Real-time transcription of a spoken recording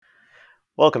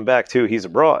Welcome back to He's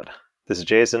Abroad. This is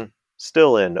Jason,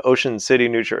 still in Ocean City,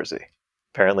 New Jersey.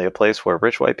 Apparently a place where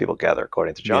rich white people gather,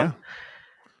 according to John.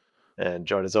 And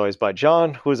joined as always by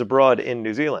John, who is abroad in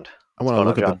New Zealand. I want to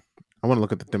look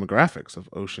at the demographics of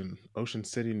Ocean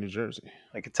City, New Jersey.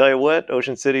 I can tell you what,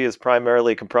 Ocean City is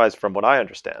primarily comprised, from what I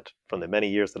understand, from the many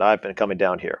years that I've been coming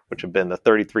down here, which have been the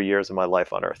 33 years of my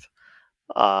life on Earth.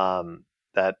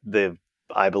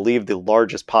 I believe the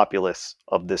largest populace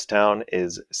of this town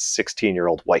is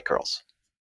 16-year-old white girls.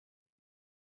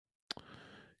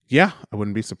 Yeah, I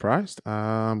wouldn't be surprised.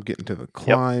 Getting to the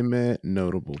climate,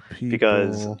 notable people.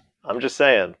 Because I'm just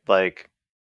saying, like,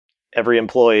 every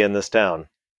employee in this town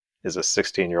is a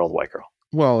 16-year-old white girl.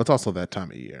 Well, it's also that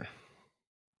time of year.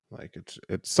 Like,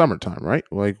 it's summertime, right?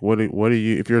 Like, what do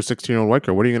you, if you're a 16-year-old white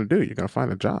girl, what are you going to do? You're going to find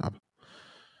a job.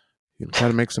 You try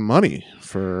to make some money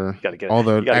for all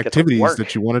the activities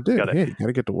that you want to do. You got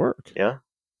to get to work. Yeah,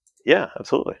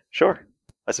 absolutely. Sure.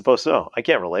 I suppose so. I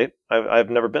can't relate. I've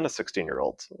never been a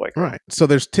 16-year-old white girl. Right. So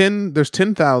there's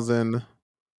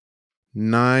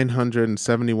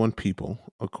 10,971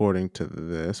 people, according to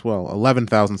this. Well,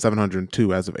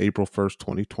 11,702 as of April 1st,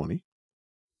 2020.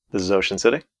 This is Ocean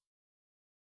City?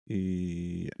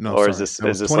 No, or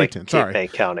sorry. is this like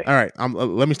Cape County? All right,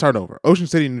 let me start over. Ocean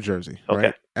City, New Jersey. Okay.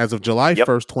 Right? As of July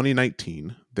 1st,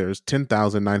 2019, there's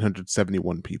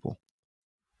 10,971 people.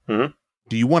 Mm-hmm.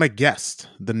 Do you want to guess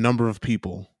the number of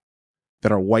people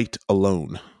that are white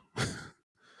alone?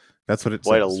 That's what it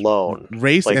says. White alone.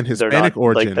 Race and Hispanic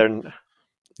origin.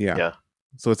 Yeah.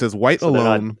 So it says white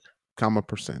alone,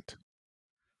 percent.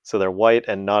 So they're white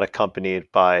and not accompanied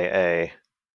by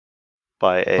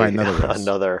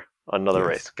another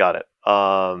race. Got it.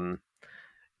 I'm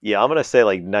gonna say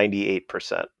like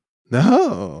 98%.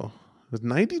 No, it was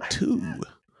 92.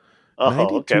 Oh,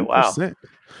 92%. Okay, wow. Do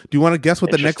you want to guess what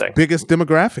the next biggest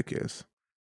demographic is?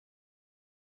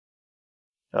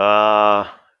 Oh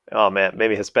man,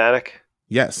 maybe Hispanic.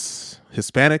 Yes,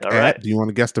 Hispanic. All right. Do you want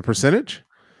to guess the percentage?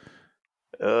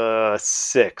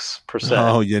 6%.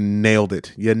 Oh, you nailed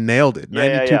it.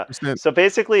 92%. Yeah. So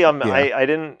basically, I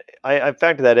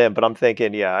factored that in, but I'm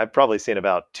thinking, I've probably seen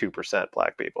about 2%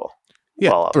 black people. Yeah,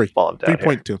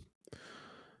 3.2.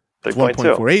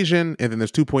 1.4 Asian, and then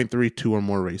there's 2.3 two or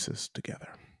more races together.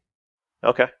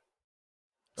 Okay.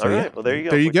 So, all right. Well, there you go.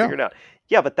 There you go. Figured it out.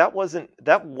 Yeah, but that wasn't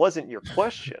your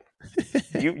question.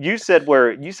 you said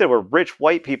where rich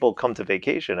white people come to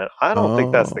vacation, and I don't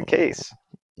think that's the case.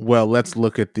 Well, let's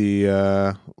look at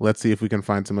the. Let's see if we can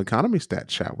find some economy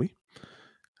stats, shall we?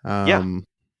 Well,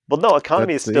 no,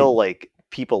 economy is still like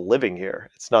people living here.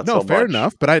 It's not so much. No, fair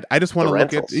enough. But I just want to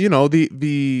look at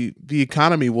the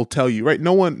economy will tell you, right?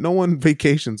 No one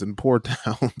vacations in poor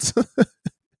towns.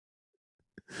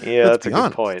 Yeah, that's a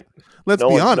good point. Let's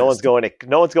be honest. No one's going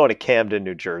to Camden,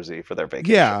 New Jersey for their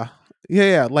vacation.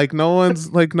 Yeah. Like no one's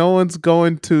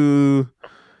going to.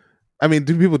 I mean,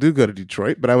 people do go to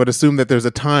Detroit, but I would assume that there's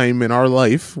a time in our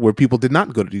life where people did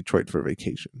not go to Detroit for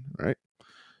vacation, right?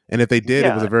 And if they did,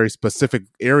 it was a very specific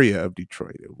area of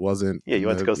Detroit. It wasn't. Yeah, you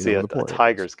went to go see a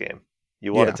Tigers game.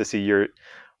 You wanted to see you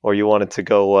wanted to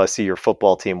go see your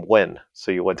football team win.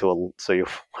 So you went to a Lions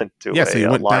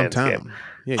downtown. Game.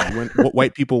 Yeah,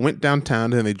 white people went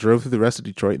downtown and they drove through the rest of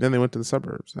Detroit. And then they went to the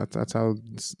suburbs.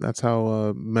 That's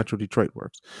how Metro Detroit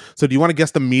works. So do you want to guess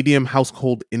the median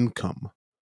household income?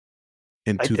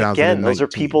 In 2019. Again, those are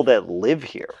people that live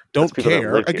here. Don't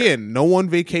care. Again, no one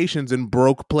vacations in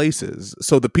broke places.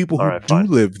 So the people who do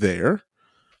live there,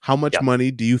 how much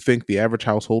money do you think the average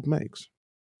household makes?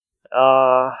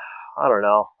 I don't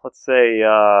know. Let's say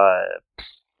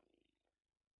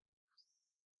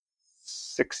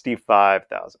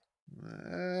 65,000.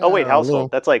 Oh wait,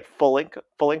 household. That's like full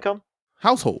income.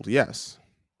 Household, yes.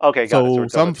 Okay, got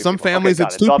it. So some families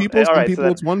it's two people, some people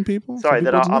it's one people. Sorry,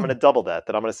 then I'm going to double that.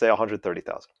 Then I'm going to say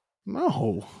 130,000.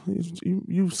 No,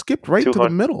 you skipped right to the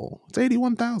middle. It's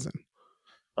 81,000.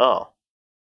 Oh,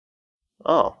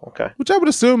 okay. Which I would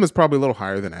assume is probably a little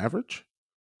higher than average.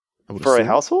 For a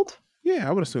household? Yeah,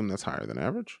 I would assume that's higher than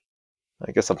average.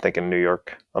 I guess I'm thinking New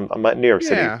York. I'm at New York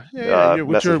City. Yeah.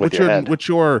 With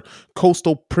your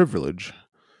coastal privilege.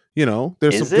 You know,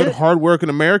 there's some good, hardworking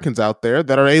Americans out there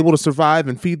that are able to survive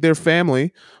and feed their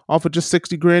family off of just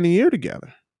 $60,000 a year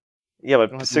together. Yeah,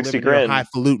 but $60,000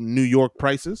 highfalutin New York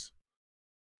prices.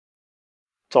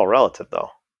 It's all relative,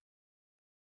 though.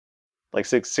 Like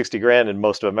 $60,000 in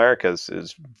most of America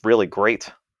is really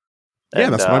great. Yeah,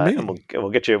 that's what I mean. And we'll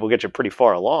get you pretty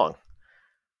far along.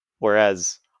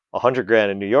 Whereas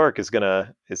 $100,000 in New York is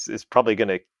probably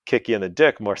gonna kick you in the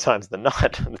dick more times than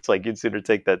not. It's like you'd sooner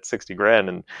take that $60,000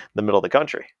 in the middle of the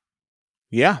country.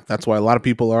 Yeah, that's why a lot of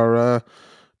people are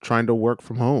trying to work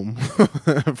from home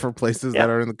for places Yeah. that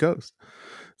are in the coast.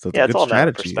 So it's Yeah, a it's good all a matter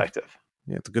of strategy. perspective.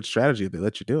 Yeah, it's a good strategy if they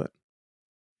let you do it.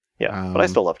 Yeah, but I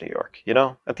still love New York. You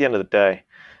know, at the end of the day,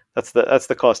 that's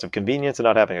the cost of convenience and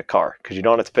not having a car, because you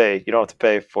don't have to pay. You don't have to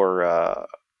pay for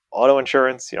auto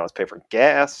insurance. You don't have to pay for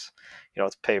gas. You don't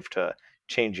have to pay to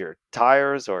change your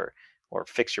tires or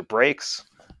fix your brakes.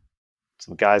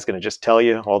 Some guy's going to just tell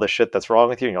you all the shit that's wrong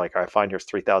with you, and you're like, all right, fine, here's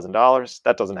 $3,000.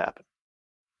 That doesn't happen.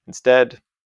 Instead,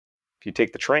 if you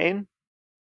take the train,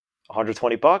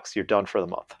 $120, you're done for the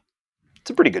month.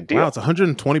 It's a pretty good deal. Wow, it's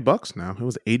 $120 now. It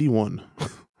was 81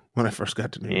 when I first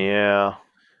got to New York. Yeah.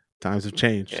 Times have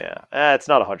changed. Yeah. It's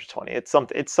not 120. It's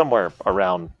somewhere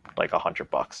around like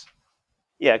 $100.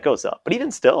 Yeah, it goes up. But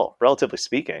even still, relatively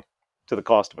speaking, to the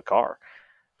cost of a car.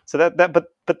 So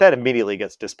but that immediately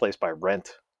gets displaced by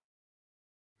rent.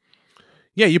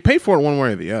 Yeah, you pay for it one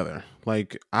way or the other.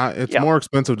 Like, it's more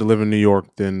expensive to live in New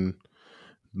York than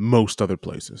most other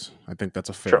places. I think that's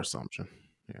a fair assumption.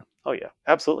 Yeah. Oh yeah,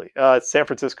 absolutely. San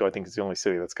Francisco, I think, is the only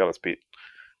city that's got us beat.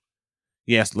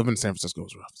 Yes, living in San Francisco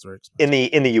is rough. It's very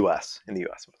expensive. In the U.S.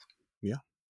 Yeah.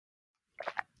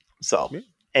 So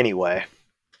anyway,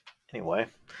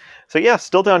 so yeah,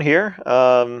 still down here.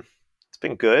 It's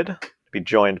been good to be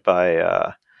joined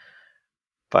by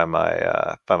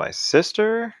my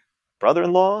sister,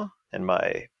 brother-in-law, and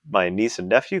my niece and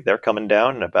nephew. They're coming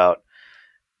down in about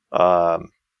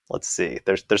let's see,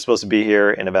 they're supposed to be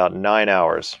here in about 9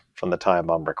 hours from the time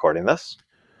I'm recording this.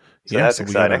 So that's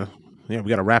exciting. We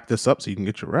got to wrap this up so you can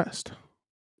get your rest.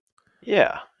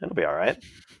 Yeah, it'll be all right.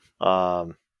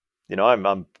 You know,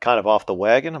 I'm kind of off the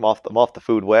wagon. I'm off the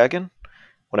food wagon.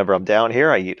 Whenever I'm down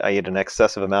here, I eat an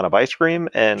excessive amount of ice cream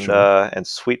and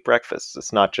sweet breakfasts.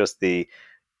 It's not just the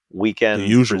weekend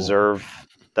reserve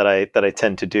that I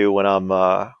tend to do when I'm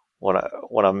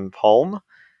home.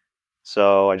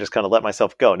 So I just kind of let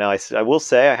myself go. Now I will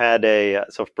say I had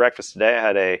so for breakfast today I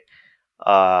had it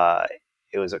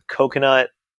was a coconut.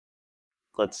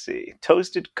 Let's see,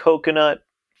 toasted coconut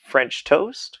French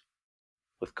toast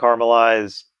with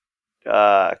caramelized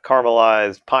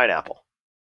pineapple.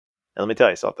 And let me tell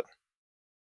you something.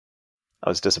 I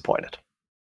was disappointed.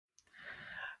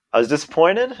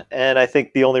 And I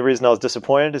think the only reason I was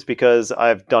disappointed is because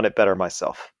I've done it better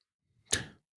myself.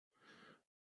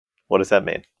 What does that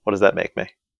mean? What does that make me?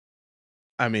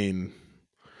 I mean,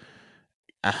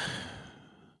 I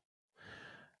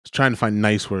was trying to find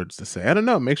nice words to say. I don't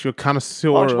know. It makes you a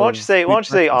connoisseur. Why don't you say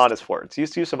honest words?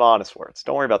 Use some honest words.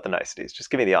 Don't worry about the niceties.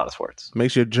 Just give me the honest words.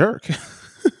 Makes you a jerk.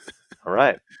 All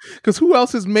right. Because who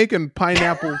else is making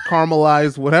pineapple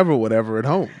caramelized whatever at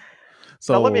home?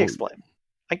 So now let me explain.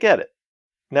 I get it.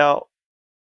 Now,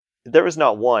 there is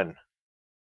not one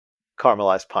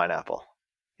caramelized pineapple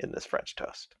in this French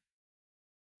toast.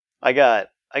 I got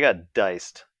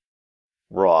diced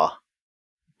raw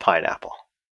pineapple.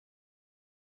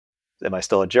 Am I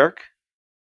still a jerk?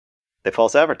 They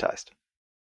false advertised.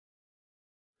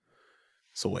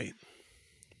 So wait.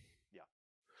 Yeah.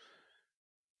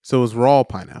 So it was raw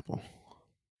pineapple.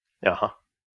 Uh-huh.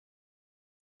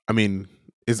 I mean,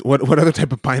 what other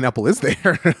type of pineapple is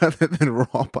there other than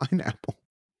raw pineapple?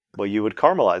 Well, you would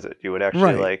caramelize it. You would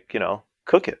actually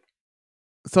cook it.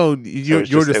 So you're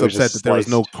just upset that there was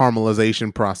no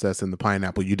caramelization process in the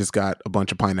pineapple. You just got a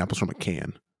bunch of pineapples from a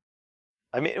can.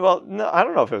 I mean, well, no, I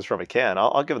don't know if it was from a can.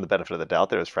 I'll give them the benefit of the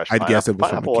doubt that it was fresh pineapple. I'd guess it was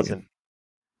pineapple from a can.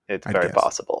 It's very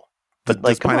possible. But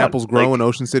does pineapples grow in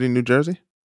Ocean City, New Jersey?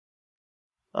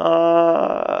 No,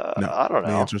 I don't know.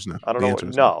 The answer is no. I don't know.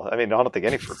 No, I mean, I don't think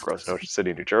any fruit grows in Ocean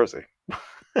City, New Jersey.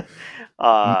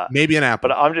 Maybe an apple.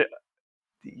 But I'm just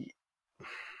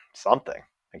something,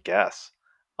 I guess.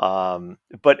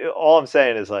 But all I'm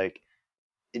saying is, like,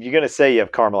 if you're gonna say you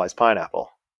have caramelized pineapple,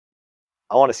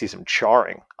 I want to see some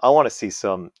charring. I want to see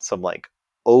some like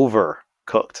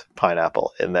overcooked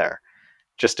pineapple in there,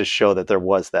 just to show that there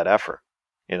was that effort.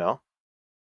 You know,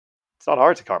 it's not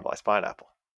hard to caramelize pineapple.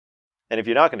 And if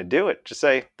you're not going to do it, just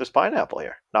say there's pineapple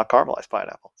here, not caramelized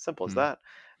pineapple. Simple as that.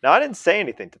 Now, I didn't say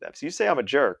anything to them, so you say I'm a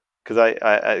jerk because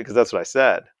because that's what I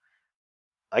said.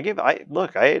 I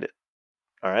ate it.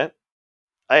 All right,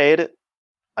 I ate it.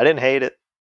 I didn't hate it.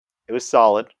 It was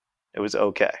solid. It was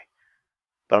okay.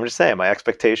 But I'm just saying my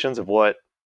expectations of what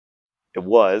it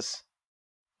was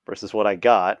versus what I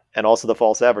got, and also the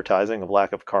false advertising of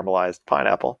lack of caramelized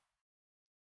pineapple.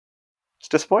 It's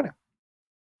disappointing.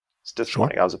 It's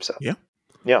disappointing. Sure. I was upset. Yeah.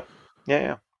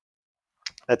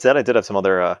 That said, I did have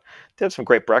some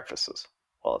great breakfasts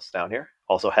while I was down here.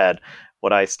 Also had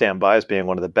what I stand by as being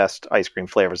one of the best ice cream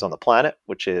flavors on the planet,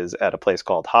 which is at a place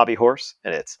called Hobby Horse,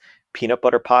 and it's peanut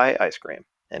butter pie ice cream,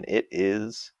 and it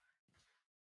is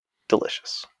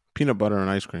delicious. Peanut butter and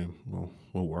ice cream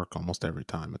will work almost every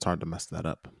time. It's hard to mess that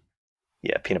up.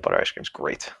 Yeah, peanut butter ice cream's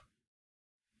great.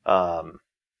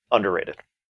 Underrated.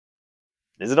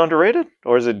 Is it underrated,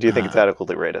 or do you think it's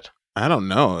adequately rated? I don't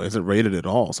know. Is it rated at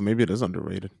all? So maybe it is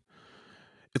underrated.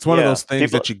 It's one of those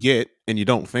things that you get and you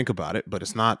don't think about it, but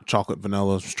it's not chocolate,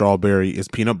 vanilla, strawberry. Is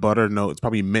peanut butter? No, it's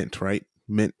probably mint, right?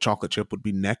 Mint chocolate chip would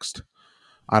be next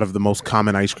out of the most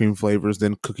common ice cream flavors,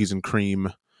 then cookies and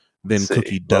cream, then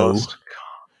cookie dough,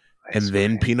 and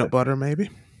then peanut butter, maybe.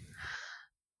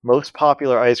 Most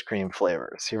popular ice cream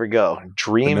flavors. Here we go.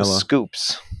 Dream Vanilla,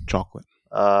 Scoops. Chocolate.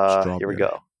 Here we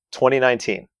go.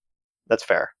 2019. That's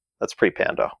fair. That's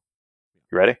pre-Pando.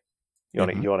 You ready? You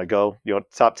want to go? You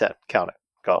want top 10? Count it.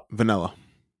 Go. Vanilla.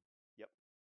 Yep.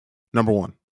 Number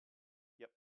 1. Yep.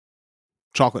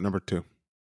 Chocolate number 2.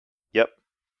 Yep.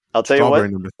 I'll tell you what.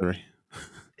 Strawberry number 3.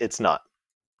 It's not.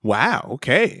 Wow.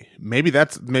 Okay. Maybe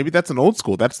that's an old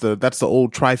school. That's the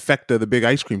old trifecta, the big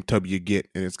ice cream tub you get,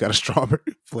 and it's got a strawberry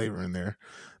flavor in there,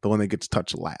 the one that gets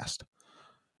touched last.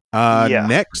 Yeah.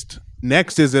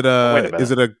 Next, is it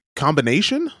a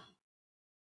combination?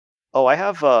 Oh, I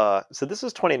have. So this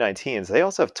is 2019s. They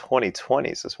also have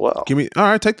 2020s as well. All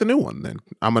right. Take the new one then.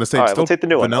 I'm going to say. All right, we'll take the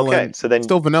new one. Okay. So then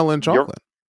still vanilla and chocolate.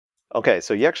 Okay.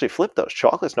 So you actually flipped those.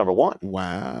 Chocolate's number 1.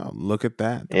 Wow. Look at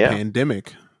that. The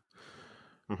pandemic.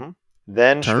 Mm-hmm.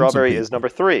 Then strawberry is number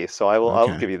 3. So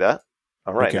I'll give you that.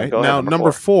 All right. Okay. Now, now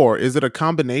number 4. Is it a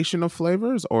combination of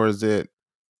flavors or is it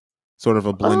sort of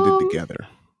a blended together?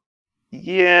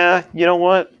 Yeah. You know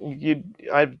what?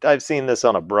 I've seen this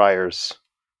on a Breyers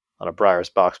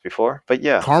box before, but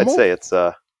yeah, caramel? I'd say it's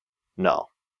no.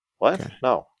 What? Okay.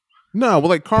 No. No, well,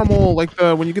 like caramel, like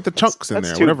when you get the chunks in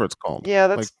there, whatever it's called. Yeah,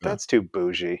 that's too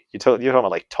bougie. You're talking about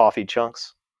like toffee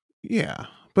chunks. Yeah,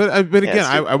 but again,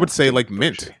 I would say like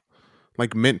mint,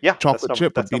 like mint chocolate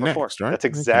chip would be next, 4. right? That's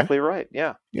exactly right.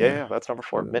 Yeah. That's number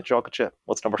 4. Mint chocolate chip.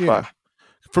 What's number 5?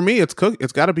 For me, it's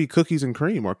got to be cookies and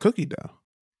cream or cookie dough.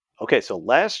 Okay, so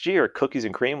last year cookies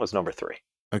and cream was number 3.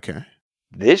 Okay.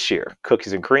 This year,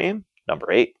 cookies and cream,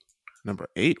 number 8. Number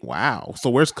 8. Wow. So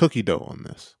where's cookie dough on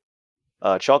this?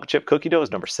 Chocolate chip cookie dough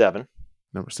is number 7.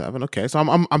 Number 7. Okay, so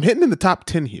I'm hitting in the top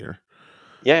 10 here.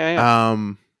 Yeah.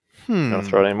 You want to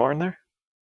throw any more in there?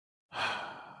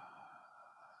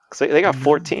 So they got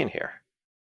 14 here.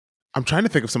 I'm trying to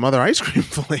think of some other ice cream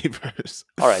flavors.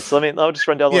 All right, so I'll just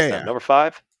run down the list now. Number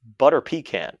 5, butter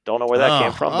pecan. Don't know where that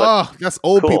came from, but that's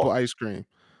old people ice cream.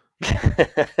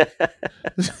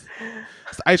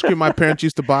 It's the ice cream my parents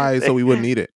used to buy so we wouldn't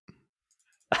eat it.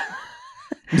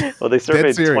 Well, they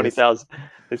surveyed 20,000.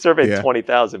 They surveyed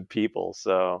 20,000 people,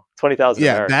 so 20,000.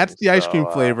 Yeah, that's the ice cream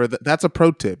flavor. That's a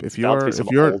pro tip. If you're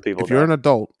an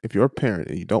adult, if you're a parent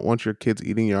and you don't want your kids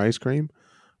eating your ice cream,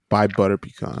 buy butter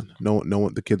pecan. No,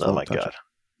 the kids won't touch it.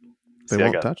 They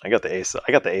won't touch it. I got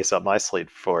the ace up my sleeve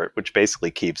for it, which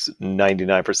basically keeps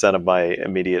 99% of my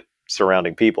immediate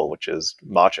surrounding people, which is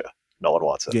matcha. No one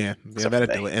wants it. Yeah,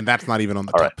 and that's not even on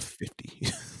the top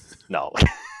 50. No,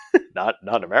 not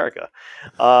in America.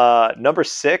 Number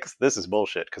 6. This is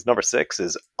bullshit because number 6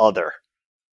 is other.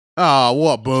 Oh,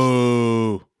 what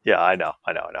boo! Yeah, I know.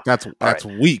 That's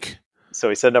weak. So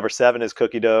he said number 7 is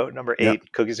cookie dough. Number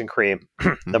 8, cookies and cream.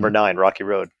 Number 9, Rocky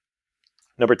Road.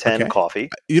 Number 10, coffee.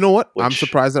 You know what? I'm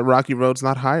surprised that Rocky Road's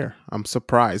not higher. I'm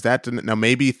surprised that didn't. Now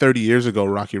maybe 30 years ago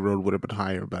Rocky Road would have been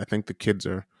higher, but I think the kids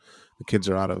are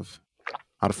out of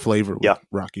flavor with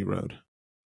Rocky Road.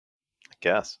 I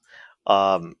guess.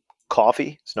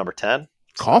 Coffee is number 10.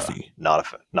 Coffee? Not a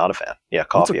fan. Yeah,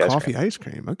 coffee. What's a coffee ice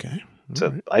cream? Okay.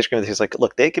 So ice cream is like,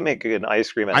 look, they can make an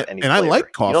ice cream out of any flavor. I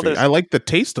like coffee. I like the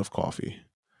taste of coffee.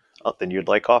 Oh, then you'd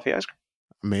like coffee ice cream?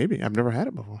 Maybe. I've never had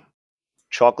it before.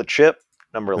 Chocolate chip,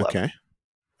 number 11.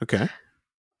 Okay.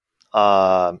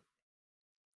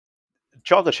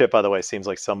 Chocolate chip, by the way, seems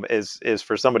like is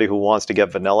for somebody who wants to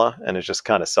get vanilla and is just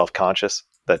kind of self-conscious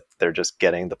that they're just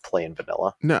getting the plain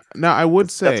vanilla. Now I would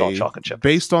say, that's all chocolate chip.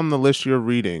 Based on the list you're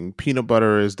reading, peanut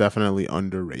butter is definitely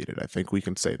underrated. I think we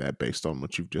can say that based on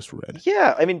what you've just read.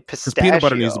 Yeah, I mean, pistachio peanut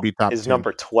butter needs to be top 10.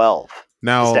 Number 12.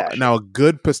 Now a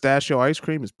good pistachio ice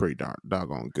cream is pretty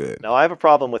doggone good. Now I have a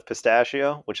problem with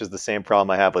pistachio, which is the same problem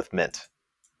I have with mint,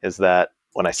 is that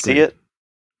when I see it,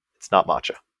 it's not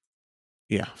matcha.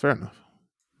 Yeah, fair enough.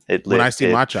 When I see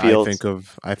matcha,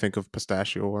 I think of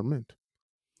pistachio or mint.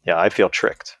 Yeah, I feel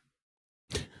tricked.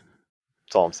 That's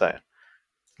all I'm saying.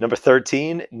 Number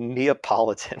 13,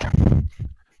 Neapolitan.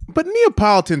 But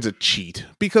Neapolitan's a cheat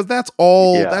because that's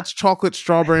all. Yeah. That's chocolate,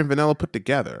 strawberry, and vanilla put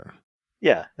together.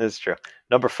 Yeah, that's true.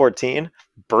 Number 14,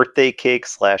 birthday cake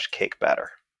 / cake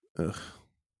batter. Ugh,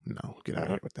 no, get out of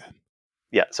here with that.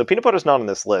 Yeah, so peanut butter's not on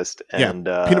this list, and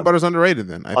peanut butter's underrated.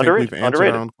 Then I think we've answered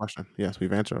underrated. our own question. Yes,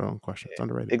 we've answered our own question. It's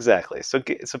underrated. Exactly. So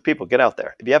people, get out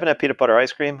there. If you haven't had peanut butter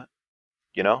ice cream,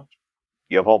 you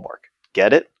have homework.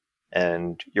 Get it,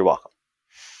 and you're welcome.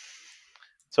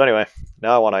 So anyway,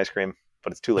 now I want ice cream,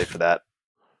 but it's too late for that.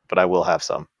 But I will have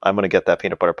some. I'm going to get that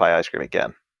peanut butter pie ice cream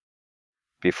again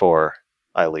before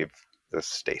I leave this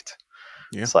state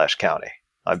 / county.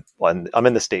 I'm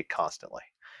in the state constantly.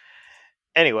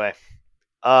 Anyway,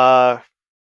 I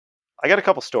got a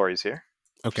couple stories here.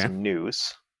 Okay. Some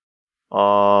news.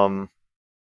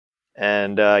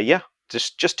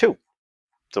 Just two.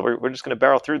 So we're just going to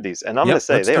barrel through these, and I'm going to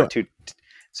say they are two.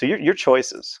 So your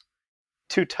choices,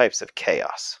 two types of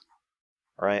chaos.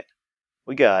 All right,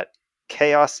 we got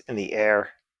chaos in the air,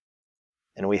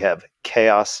 and we have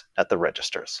chaos at the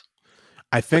registers.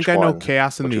 I think I know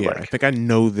chaos in the air. I think I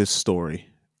know this story.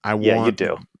 You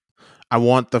do. I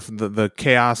want the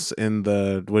chaos in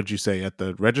the, what'd you say, at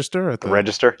the register? At the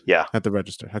register? Yeah. At the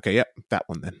register. Okay, yep, that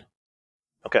one then.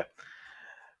 Okay.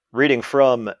 Reading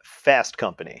from Fast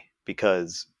Company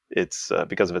because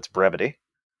of its brevity.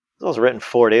 This was written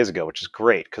 4 days ago, which is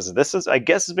great because this is, I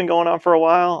guess, has been going on for a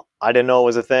while. I didn't know it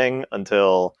was a thing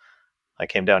until I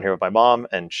came down here with my mom,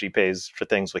 and she pays for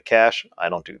things with cash. I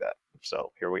don't do that,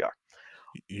 so here we are.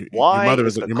 Your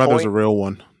mother's a real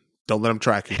one. Don't let them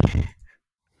track you.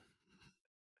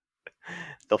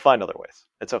 They'll find other ways.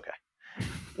 It's okay.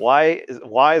 Why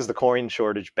is the coin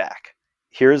shortage back?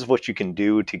 Here's what you can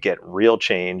do to get real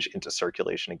change into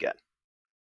circulation again.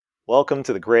 Welcome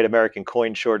to the Great American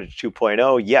Coin Shortage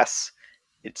 2.0. Yes,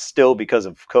 it's still because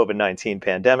of COVID-19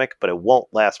 pandemic, but it won't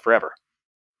last forever.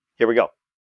 Here we go.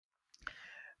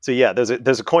 So yeah,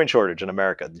 there's a coin shortage in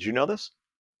America. Did you know this?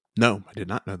 No, I did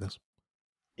not know this.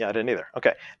 Yeah, I didn't either.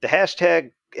 Okay. The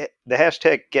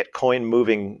hashtag Get Coin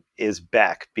Moving is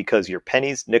back because your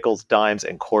pennies, nickels, dimes,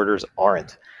 and quarters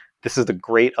aren't. This is the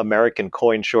Great American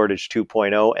Coin Shortage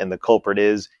 2.0, and the culprit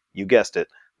is, you guessed it,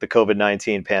 the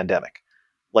COVID-19 pandemic.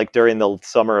 Like during the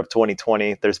summer of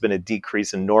 2020, there's been a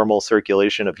decrease in normal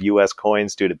circulation of U.S.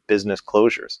 coins due to business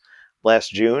closures.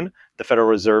 Last June, the Federal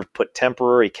Reserve put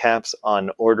temporary caps on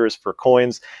orders for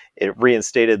coins. It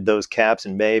reinstated those caps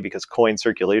in May because coin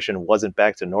circulation wasn't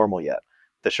back to normal yet.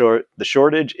 The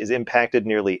shortage is impacted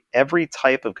nearly every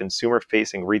type of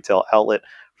consumer-facing retail outlet,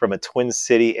 from a Twin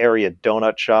City area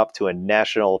donut shop to a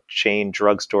national chain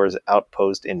drugstore's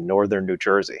outpost in northern New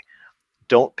Jersey.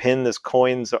 Don't pin this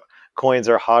coins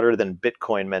are hotter than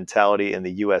Bitcoin mentality in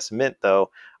the U.S. Mint, though.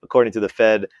 According to the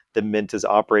Fed, the Mint is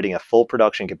operating at full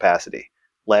production capacity.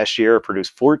 Last year, it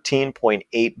produced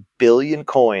 14.8 billion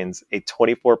coins, a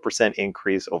 24%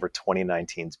 increase over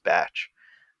 2019's batch.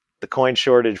 The coin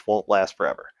shortage won't last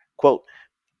forever. Quote,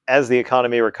 as the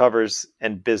economy recovers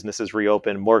and businesses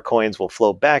reopen, more coins will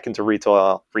flow back into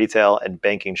retail and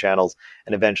banking channels,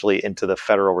 and eventually into the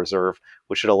Federal Reserve,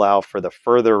 which should allow for the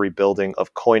further rebuilding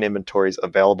of coin inventories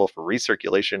available for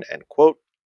recirculation, end quote,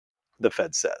 the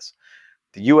Fed says.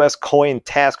 The U.S. Coin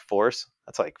Task Force,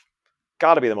 that's like,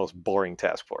 gotta be the most boring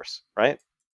task force, right?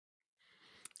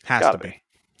 Has to be.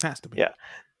 Yeah.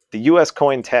 The U.S.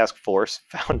 Coin Task Force,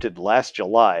 founded last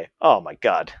July. Oh my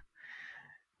God.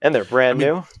 And they're brand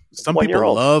new. Some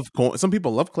people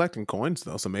love collecting coins,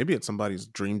 though. So maybe it's somebody's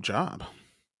dream job.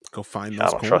 Go find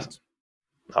those coins.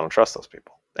 I don't trust those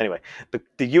people. Anyway,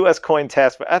 the U.S. Coin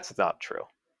Task Force. That's not true.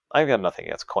 I've got nothing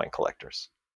against coin collectors.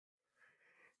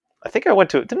 I think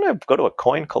didn't I go to a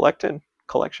coin collection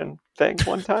thing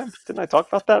one time? Didn't I talk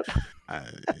about that?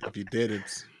 If you did,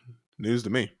 it's news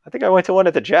to me. I think I went to one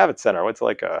at the Javits Center. I went to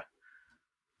like a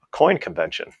coin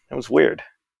convention. It was weird.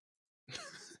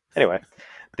 Anyway,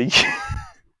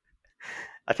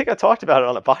 I think I talked about it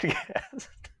on the podcast.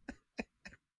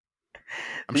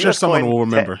 I'm sure someone will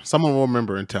remember. Someone will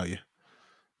remember and tell you.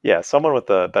 Yeah, someone with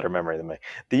a better memory than me.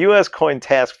 The U.S. Coin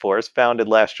Task Force, founded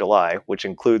last July, which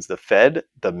includes the Fed,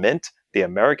 the Mint, the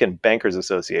American Bankers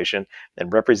Association,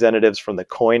 and representatives from the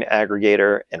coin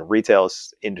aggregator and retail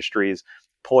industries,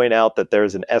 point out that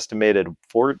there's an estimated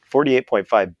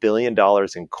 $48.5 billion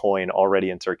in coin already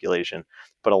in circulation,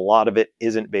 but a lot of it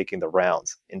isn't making the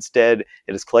rounds. Instead,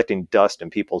 it is collecting dust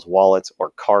in people's wallets or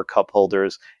car cup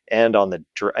holders and on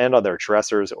their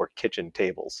dressers or kitchen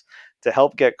tables. To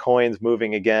help get coins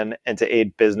moving again and to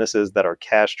aid businesses that are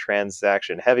cash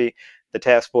transaction heavy, the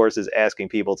task force is asking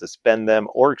people to spend them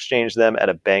or exchange them at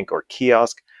a bank or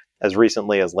kiosk. As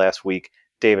recently as last week,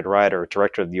 David Ryder,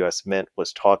 director of the U.S. Mint,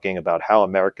 was talking about how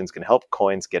Americans can help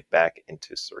coins get back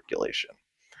into circulation.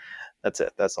 That's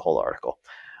it. That's the whole article.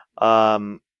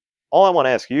 All I want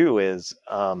to ask you is,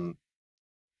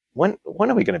 when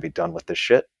are we going to be done with this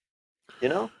shit? You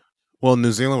know? Well, in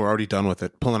New Zealand, we're already done with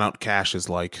it. Pulling out cash is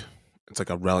it's like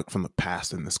a relic from the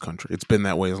past in this country. It's been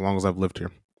that way as long as I've lived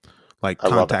here. Like I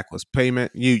love it. contactless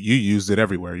payment, you used it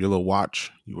everywhere. Your little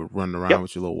watch, you were running around Yep.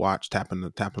 with your little watch, tapping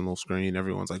the little screen.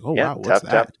 Everyone's like, "Oh Yeah, wow, what's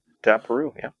tap that?" tap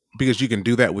Peru. Yeah. Because you can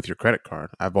do that with your credit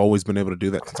card. I've always been able to do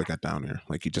that since I got down here.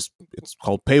 Like it's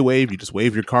called PayWave. You just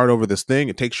wave your card over this thing.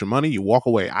 It takes your money. You walk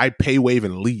away. I PayWave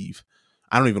and leave.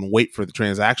 I don't even wait for the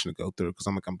transaction to go through because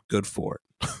I'm good for it.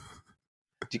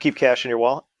 Do you keep cash in your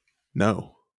wallet?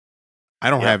 No, I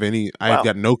don't have any. Wow.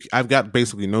 I've got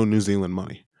basically no New Zealand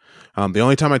money. The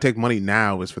only time I take money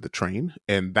now is for the train,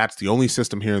 and that's the only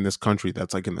system here in this country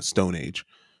that's like in the Stone Age.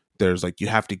 There's like you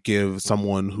have to give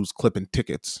someone who's clipping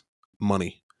tickets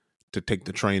money to take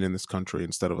the train in this country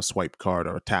instead of a swipe card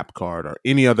or a tap card or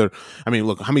any other. I mean,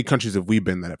 look, how many countries have we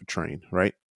been that have a train,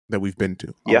 right? That we've been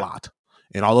to a lot,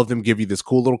 and all of them give you this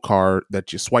cool little card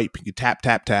that you swipe, you tap,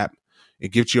 tap, tap.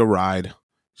 It gives you a ride.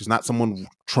 There's not someone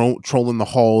trolling the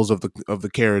halls of the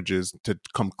carriages to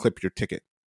come clip your ticket.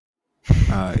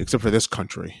 Except for this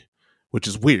country, which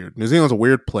is weird. New Zealand's a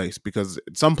weird place because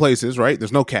some places, right,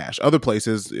 there's no cash. Other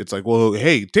places, it's like, well,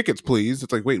 hey, tickets, please.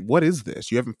 It's like, wait, what is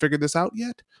this? You haven't figured this out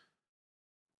yet?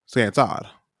 So yeah, it's odd.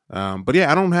 But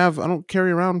yeah, I don't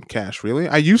carry around cash really.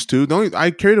 I used to. I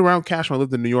carried around cash when I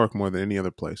lived in New York more than any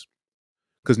other place.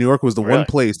 Because New York was the one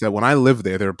place that when I lived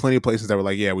there were plenty of places that were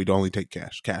like, yeah, we'd only take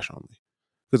cash only.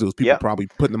 Because it was people probably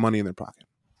putting the money in their pocket.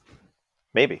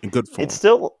 Maybe. In good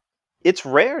form. It's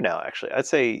rare now, actually. I'd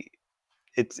say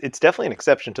it's definitely an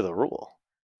exception to the rule.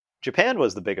 Japan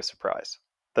was the biggest surprise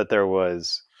that there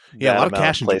was a lot of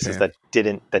cash places that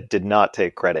did not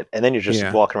take credit, and then you're just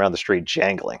walking around the street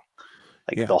jangling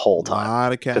the whole time. A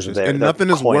lot of cash, and nothing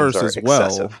is worse as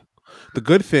well. The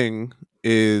good thing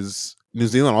is New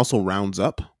Zealand also rounds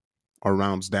up or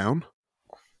rounds down.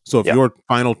 So if your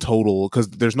final total, because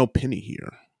there's no penny here.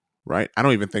 Right? I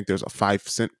don't even think there's a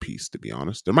 5-cent piece, to be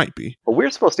honest. There might be. But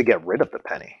we're supposed to get rid of the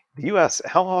penny. The U.S.,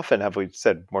 how often have we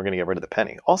said we're going to get rid of the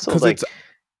penny? Also,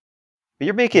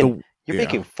 you're making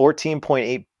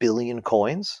 14.8 billion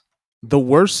coins. The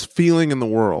worst feeling in the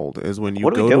world is when you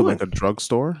go to like a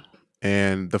drugstore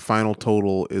and the final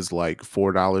total is like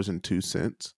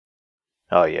 $4.02.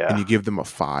 Oh, yeah. And you give them a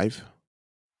 5.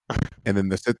 And then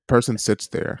the person sits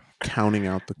there counting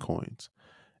out the coins.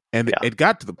 And it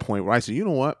got to the point where I said, you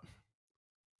know what?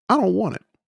 I don't want it.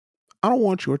 I don't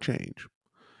want your change.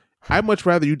 I'd much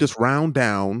rather you just round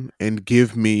down and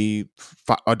give me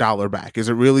 $1 back. Is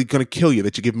it really going to kill you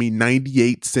that you give me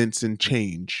 98 cents in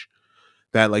change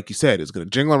that, like you said, is going to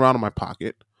jingle around in my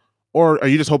pocket? Or are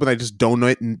you just hoping I just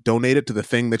donate it to the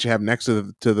thing that you have next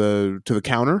to the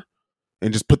counter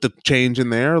and just put the change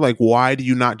in there? Like, why do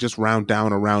you not just round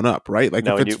down or round up? Right? Like,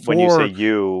 no, when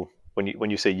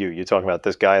you say you, you're talking about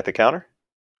this guy at the counter?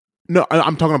 No,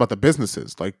 I'm talking about the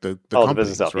businesses, like the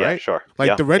companies, the business right? Yeah, sure.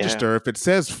 Like the register, if it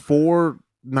says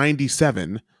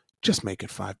 $4.97, just make it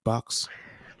 $5.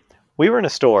 We were in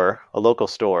a local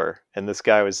store, and this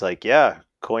guy was like, "Yeah,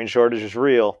 coin shortage is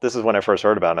real." This is when I first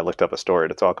heard about it. And I looked up a story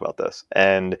to talk about this,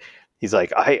 and he's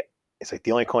like,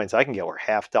 the only coins I can get were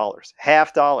 $half.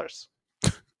 $half.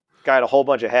 Guy had a whole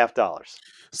bunch of $half.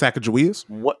 Sacagaweas?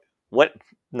 What?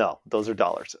 No, those are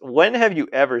dollars. When have you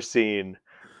ever seen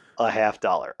a $half?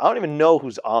 I don't even know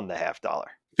who's on the $half.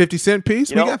 50-cent piece?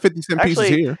 We got 50-cent pieces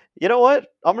here. You know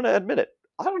what? I'm going to admit it.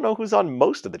 I don't know who's on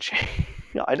most of the change.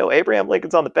 I know Abraham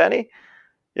Lincoln's on the penny.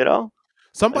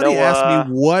 Somebody asked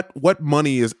me what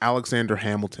money is Alexander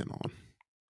Hamilton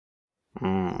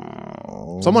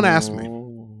on? Someone asked me.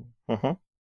 Mm-hmm.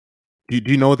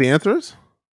 Do you know what the answer is?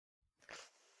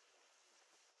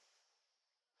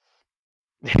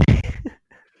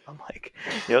 I'm like,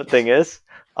 the thing is,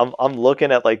 I'm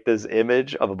looking at like this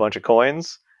image of a bunch of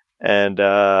coins, and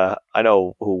I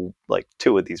know who like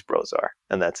 2 of these bros are,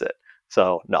 and that's it.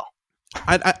 So no,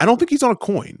 I don't think he's on a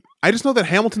coin. I just know that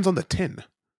Hamilton's on the tin.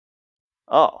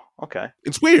 Oh, okay.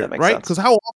 It's weird, right? Because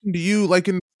how often do you, like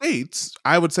in the States,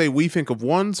 I would say we think of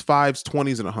 1s, 5s,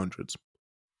 20s, and 100s.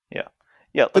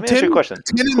 Yeah. Let me ask you a question.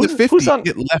 The 10 and the 50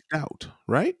 get left out,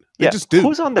 right? They just do.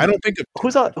 Who's on the? I don't think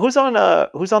who's on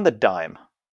the dime?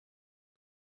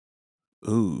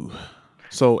 Ooh.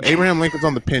 So Abraham Lincoln's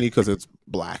on the penny because it's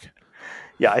black.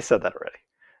 Yeah, I said that already.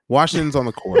 Washington's on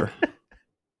the quarter.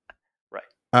 Right.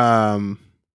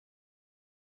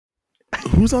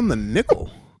 Who's on the nickel?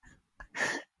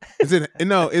 Is it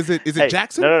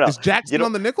Jackson? No. Is Jackson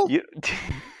on the nickel?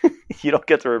 You don't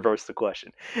get to reverse the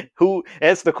question. Who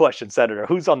answer the question, Senator?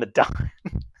 Who's on the dime?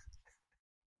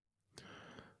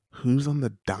 Who's on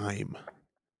the dime?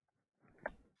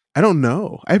 I don't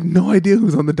know. I have no idea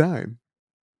who's on the dime.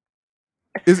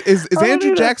 Is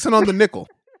Andrew Jackson on the nickel?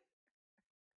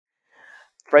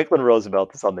 Franklin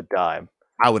Roosevelt is on the dime.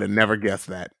 I would have never guessed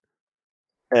that.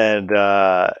 And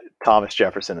Thomas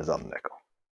Jefferson is on the nickel.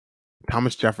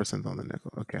 Thomas Jefferson's on the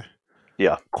nickel. Okay.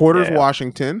 Yeah. Quarters Yeah.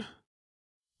 Washington.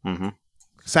 Mm-hmm.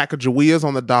 Sacagawea's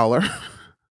on the dollar.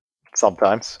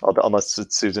 Sometimes, unless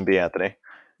it's Susan B. Anthony.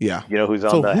 Yeah. You know who's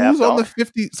on the half dollar?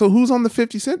 So who's on the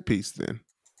 50-cent piece then?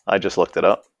 I just looked it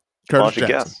up. Curtis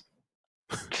Jackson.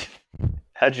 Guess.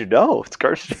 How'd you know? It's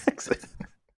Curtis Jackson.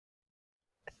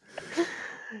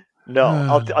 No,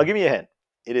 I'll give you a hint.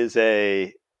 It is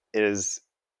a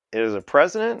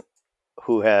president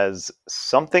who has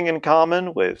something in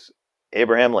common with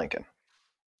Abraham Lincoln.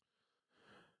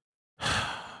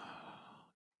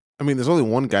 I mean, there's only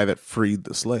one guy that freed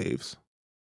the slaves.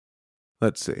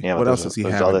 Let's see. Yeah, what else does he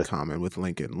have in common with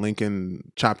Lincoln?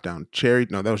 Lincoln chopped down cherry.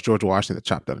 No, that was George Washington that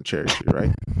chopped down a cherry tree,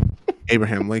 right?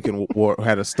 Abraham Lincoln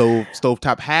had a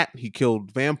stovetop hat. He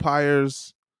killed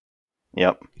vampires.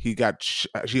 Yep. He got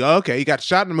he got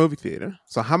shot in a movie theater.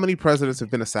 So how many presidents have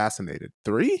been assassinated?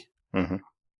 3? Mm-hmm.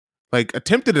 Like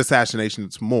attempted assassination,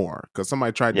 it's more because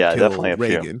somebody tried to kill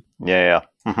Reagan. Yeah.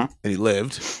 Mm-hmm. And he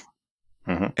lived.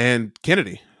 Mm-hmm. And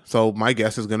Kennedy. So my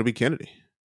guess is going to be Kennedy.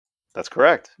 That's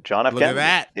correct. John F.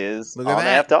 Kennedy is on the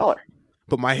half dollar.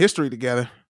 Put my history together.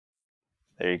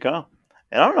 There you go.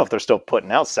 And I don't know if they're still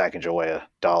putting out Sacagawea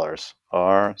dollars.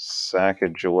 Are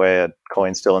Sacagawea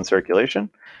coins still in circulation?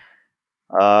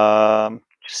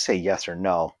 Just say yes or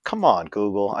no. Come on,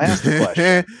 Google. I asked the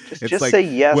question. Just say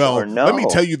yes or no. Let me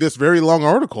tell you this very long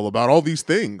article about all these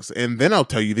things, and then I'll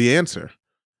tell you the answer.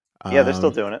 Yeah, they're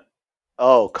still doing it.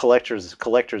 Oh, collectors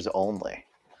only.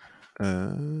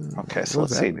 Okay, so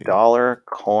let's see. Dollar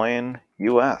coin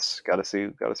US. Got to see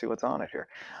what's on it here.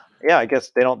 Yeah, I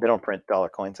guess they don't print dollar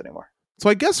coins anymore. So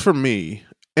I guess for me,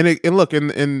 and look in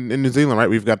New Zealand, right?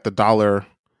 We've got the dollar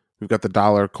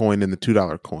coin and the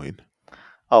 $2 coin.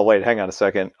 Oh wait, hang on a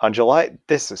second. On July,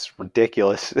 this is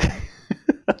ridiculous.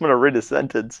 I'm gonna read a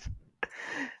sentence,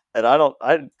 and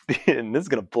and this is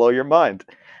gonna blow your mind.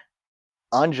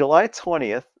 On July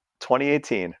 20th,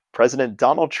 2018, President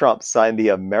Donald Trump signed the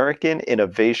American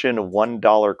Innovation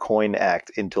 $1 Coin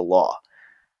Act into law.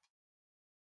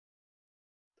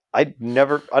 I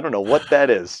don't know what that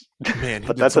is, man,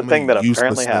 but that's a thing that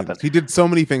apparently happened. He did so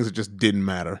many things that just didn't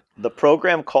matter. The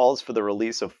program calls for the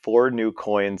release of 4 new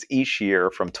coins each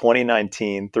year from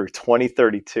 2019 through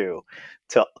 2032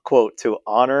 to, quote, to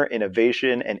honor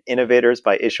innovation and innovators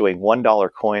by issuing $1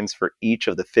 coins for each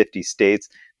of the 50 states,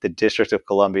 the District of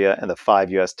Columbia, and the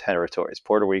 5 U.S. territories,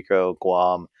 Puerto Rico,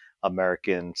 Guam,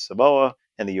 American Samoa,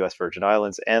 and the U.S. Virgin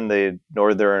Islands, and the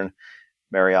Northern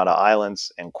Mariana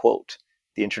Islands, end quote.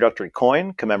 The introductory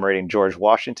coin, commemorating George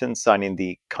Washington signing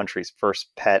the country's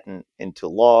first patent into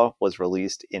law, was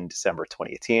released in December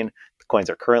 2018. The coins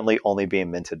are currently only being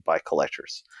minted by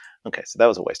collectors. Okay, so that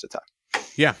was a waste of time.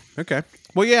 Yeah, okay.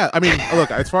 Well, yeah, I mean,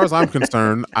 look, as far as I'm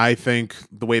concerned, I think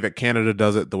the way that Canada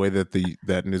does it, the way that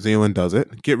that New Zealand does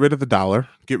it, get rid of the dollar,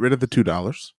 get rid of the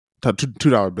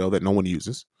 $2 bill that no one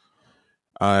uses,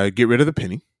 get rid of the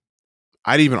penny.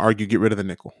 I'd even argue get rid of the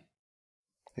nickel.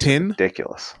 10,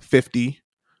 ridiculous. $50,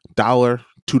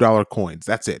 $2 coins.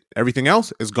 That's it. Everything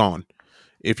else is gone.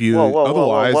 If you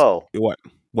whoa.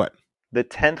 What? The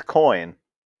 10th coin,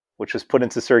 which was put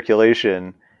into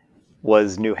circulation,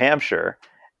 was New Hampshire,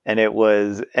 and it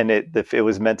was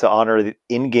meant to honor the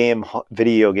in-game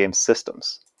video game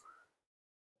systems.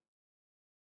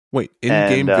 Wait,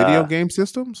 in-game video game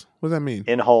systems? What does that mean?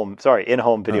 In-home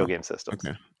video game systems.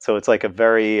 Okay. So it's like a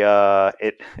very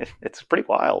it's pretty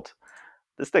wild.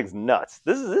 This thing's nuts.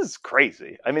 This is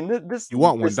crazy. I mean, this you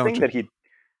want one, this don't thing you?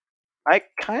 I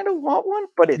kind of want one,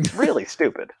 but it's really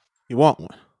stupid. You want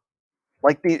one?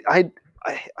 Like I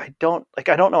don't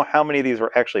know how many of these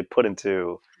were actually put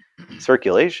into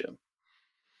circulation.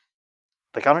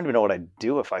 Like I don't even know what I'd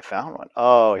do if I found one.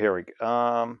 Oh, here we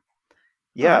go.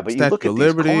 Yeah, right, but you look at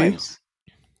these coins.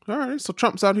 All right, so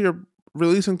Trump's out here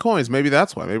releasing coins. Maybe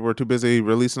that's why. Maybe we're too busy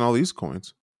releasing all these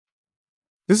coins.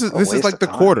 This is like the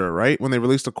quarter, right? When they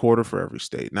released a quarter for every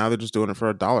state. Now they're just doing it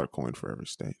for $1 coin for every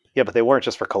state. Yeah, but they weren't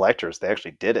just for collectors. They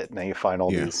actually did it. Now you find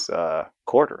all these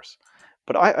quarters.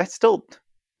 But I still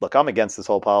look. I'm against this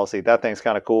whole policy. That thing's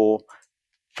kind of cool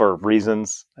for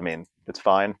reasons. I mean, it's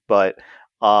fine, but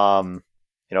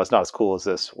it's not as cool as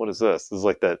this. What is this? This is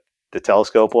like the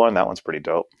telescope one. That one's pretty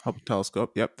dope. Hubble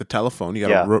telescope. Yep, the telephone. You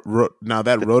got now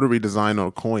that rotary design on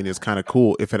a coin is kind of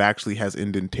cool if it actually has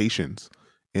indentations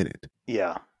in it.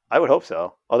 Yeah, I would hope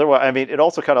so. Otherwise, I mean, it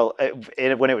also kind of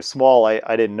when it was small, I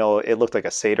didn't know it looked like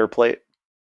a Seder plate,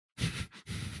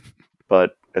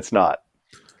 but it's not.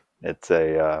 It's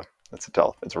a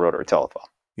rotary telephone.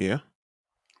 Yeah.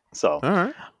 So all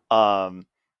right.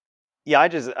 Yeah,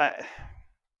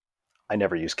 I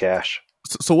never use cash.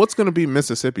 So what's going to be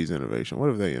Mississippi's innovation? What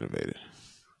have they innovated?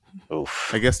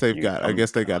 Oof. I guess they got 3 years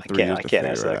I to can't figure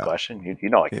answer it that out. question. You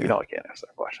know I Yeah. can't answer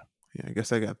that question. Yeah, I guess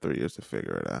they got 3 years to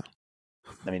figure it out.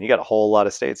 I mean, you got a whole lot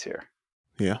of states here.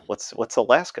 Yeah. What's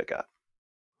Alaska got?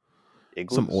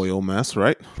 Igloos? Some oil mess,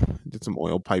 right? Did some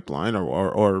oil pipeline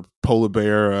or polar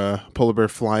bear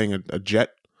flying a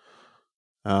jet.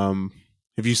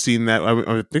 Have you seen that?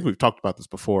 I think we've talked about this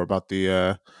before about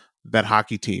the that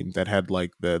hockey team that had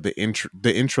like the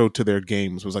intro to their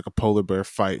games was like a polar bear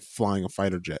flying a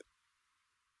fighter jet.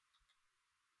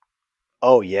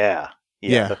 Oh yeah.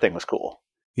 Yeah. That thing was cool.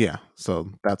 Yeah,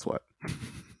 so that's what.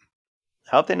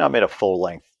 How have they not made a full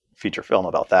length feature film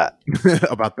about that?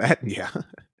 About that? Yeah.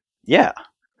 Yeah.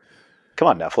 Come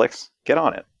on, Netflix. Get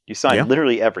on it. You signed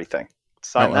literally everything.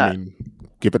 Sign that. I mean,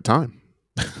 give it time.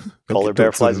 Polar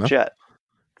bear flies a jet.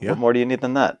 Yeah. What more do you need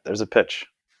than that? There's a pitch.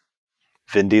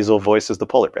 Vin Diesel voices the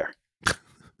polar bear.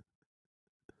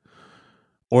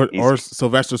 Or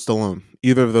Sylvester Stallone.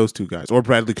 Either of those two guys. Or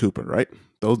Bradley Cooper, right?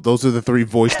 Those are the 3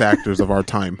 voiced actors of our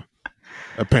time,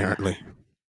 apparently.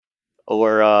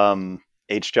 Or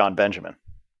H. John Benjamin.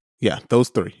 Yeah, those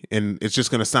 3. And it's just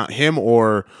going to sound him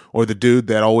or the dude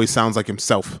that always sounds like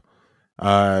himself.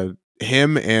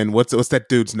 Him and what's that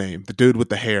dude's name? The dude with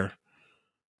the hair.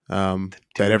 That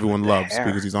everyone loves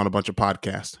because he's on a bunch of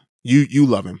podcasts. You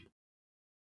love him.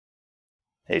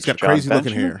 He's got crazy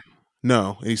looking hair.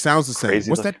 No, he sounds the same.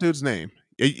 What's that dude's name?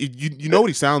 You know what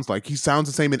he sounds like. He sounds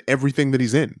the same in everything that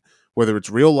he's in. Whether it's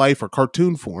real life or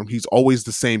cartoon form, he's always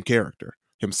the same character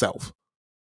himself.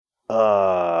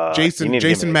 Jason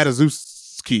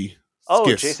Matazuski. Oh,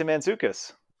 Jason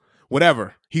Mantzoukas.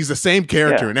 Whatever. He's the same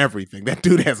character in everything. That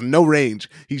dude has no range.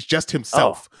 He's just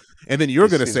himself. Oh. And then you're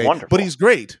going to say, wonderful. But he's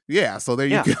great. Yeah, so there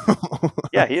you go.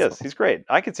 Yeah, he is. He's great.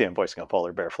 I could see him voicing a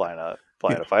polar bear flying a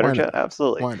fighter jet.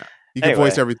 Absolutely. Why not? You can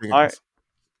voice everything else. Right.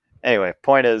 Anyway,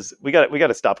 point is, we got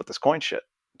to stop with this coin shit.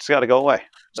 It's got to go away.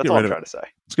 That's all I'm trying to say.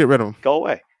 Let's get rid of them. Go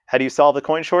away. How do you solve the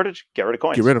coin shortage? Get rid of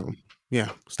coins. Get rid of them. Yeah.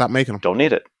 Stop making them. Don't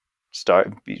need it.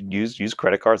 Use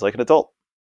credit cards like an adult.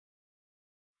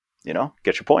 You know,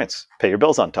 get your points. Pay your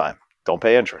bills on time. Don't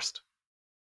pay interest.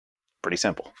 Pretty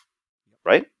simple.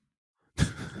 Right?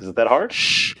 Is it that hard?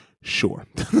 Sure.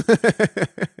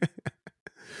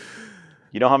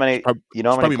 You know how many points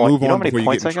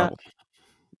I got?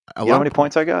 You know how many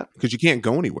points I got? Because you can't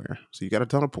go anywhere. So you got a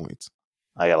ton of points.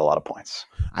 I got a lot of points.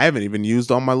 I haven't even used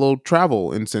all my little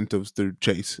travel incentives through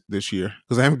Chase this year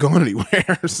because I haven't gone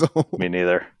anywhere. So me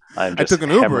neither. I took an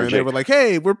Uber and they were like,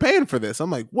 "Hey, we're paying for this." I'm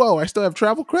like, "Whoa, I still have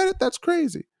travel credit? That's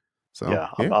crazy." So yeah.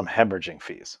 I'm hemorrhaging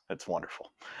fees. It's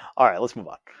wonderful. All right, let's move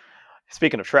on.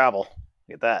 Speaking of travel,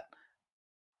 look at that.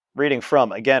 Reading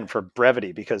from, again, for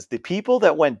brevity, because the people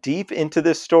that went deep into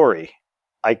this story,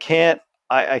 I can't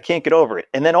get over it.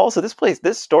 And then also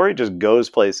this story just goes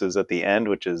places at the end,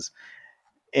 which is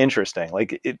interesting.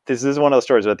 Like this is one of those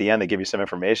stories where at the end they give you some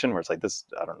information where it's like this.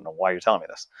 I don't know why you're telling me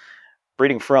this.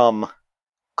 Reading from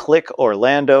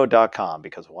clickorlando.com,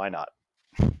 because why not?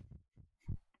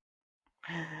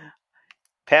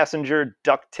 Passenger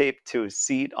duct taped to his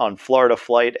seat on Florida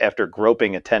flight after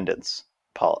groping attendants,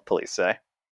 police say.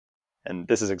 And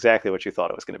this is exactly what you thought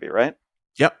it was going to be, right?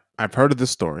 Yep. I've heard of this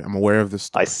story. I'm aware of this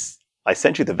story. I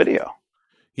sent you the video.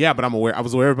 Yeah, but I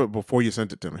was aware of it before you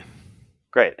sent it to me.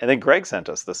 Great. And then Greg sent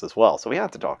us this as well, so we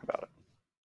have to talk about it.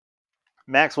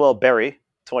 Maxwell Berry,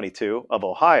 22, of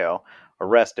Ohio,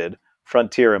 arrested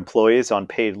Frontier employees on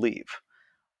paid leave.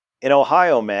 An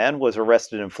Ohio man was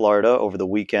arrested in Florida over the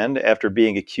weekend after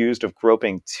being accused of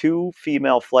groping 2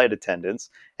 female flight attendants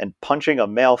and punching a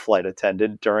male flight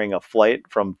attendant during a flight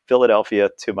from Philadelphia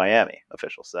to Miami,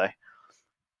 officials say.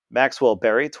 Maxwell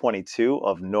Berry, 22,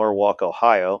 of Norwalk,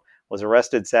 Ohio, was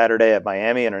arrested Saturday at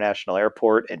Miami International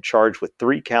Airport and charged with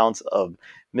 3 counts of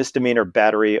misdemeanor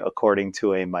battery, according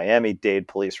to a Miami-Dade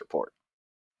police report.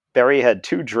 Berry had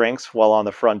 2 drinks while on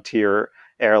the Frontier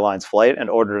Airlines flight and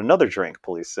ordered another drink,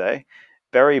 police say.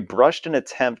 Berry brushed an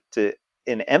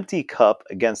empty cup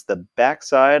against the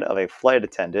backside of a flight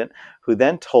attendant, who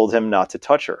then told him not to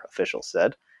touch her, officials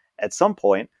said. At some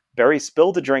point, Berry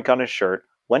spilled a drink on his shirt,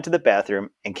 went to the bathroom,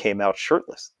 and came out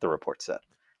shirtless, the report said.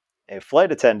 A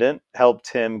flight attendant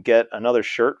helped him get another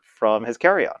shirt from his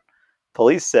carry-on.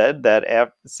 Police said that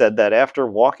after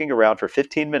walking around for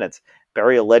 15 minutes,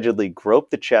 Berry allegedly groped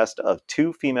the chest of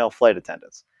 2 female flight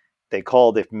attendants. They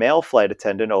called a male flight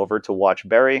attendant over to watch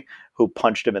Berry, who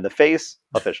punched him in the face,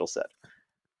 officials said.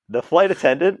 The flight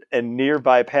attendant and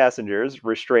nearby passengers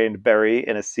restrained Berry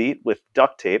in a seat with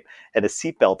duct tape and a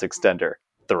seatbelt extender,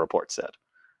 the report said.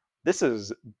 This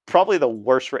is probably the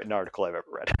worst written article I've ever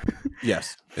read.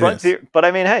 Yes. Frontier, but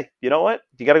I mean, hey, you know what?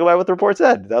 You got to go by what the report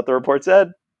said. Without the report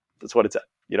said, that's what it said.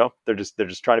 They're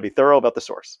just trying to be thorough about the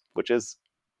source, which is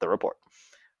the report.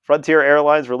 Frontier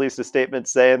Airlines released a statement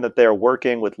saying that they are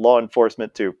working with law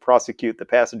enforcement to prosecute the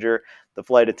passenger. The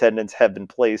flight attendants have been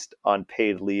placed on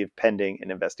paid leave pending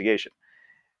an investigation.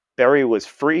 Berry was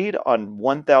freed on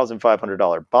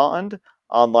 $1,500 bond.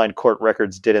 Online court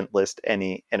records didn't list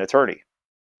an attorney.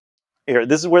 Here,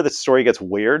 this is where the story gets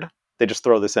weird. They just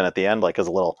throw this in at the end like as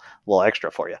a little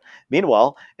extra for you.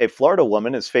 Meanwhile, a Florida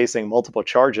woman is facing multiple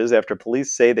charges after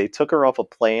police say they took her off a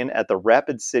plane at the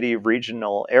Rapid City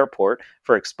Regional Airport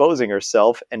for exposing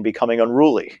herself and becoming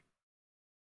unruly.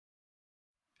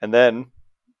 And then,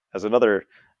 as another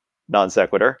non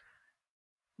sequitur,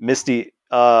 Misty...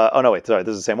 this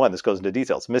is the same one. This goes into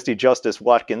details. Misty Justice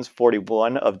Watkins,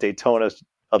 41, of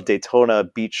Daytona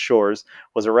Beach Shores,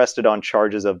 was arrested on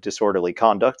charges of disorderly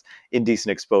conduct,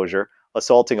 indecent exposure,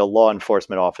 assaulting a law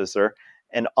enforcement officer,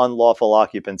 and unlawful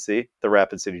occupancy, the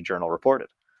Rapid City Journal reported.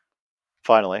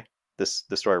 Finally, the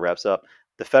story wraps up.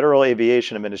 The Federal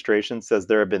Aviation Administration says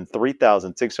there have been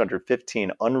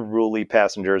 3,615 unruly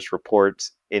passengers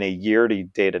reports in a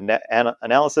year-to-date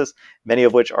analysis, many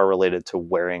of which are related to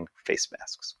wearing face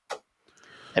masks.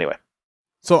 Anyway.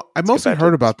 So I mostly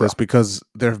heard about this because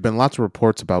there have been lots of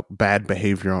reports about bad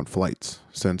behavior on flights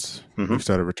since we've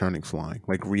started returning flying,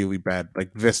 like really bad,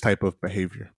 like this type of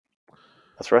behavior.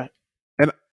 That's right.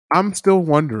 And I'm still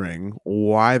wondering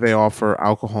why they offer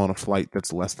alcohol on a flight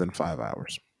that's less than 5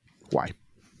 hours. Why?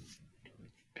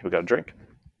 People got to drink.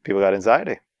 People got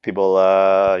anxiety. People,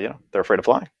 they're afraid of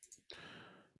flying.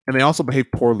 And they also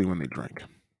behave poorly when they drink.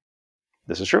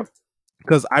 This is true.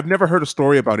 Because I've never heard a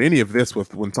story about any of this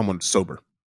when someone's sober.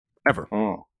 Ever.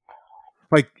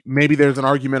 Like maybe there's an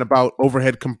argument about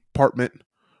overhead compartment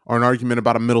or an argument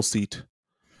about a middle seat,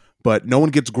 but no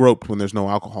one gets groped when there's no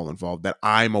alcohol involved that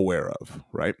I'm aware of,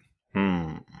 right?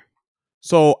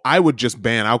 So I would just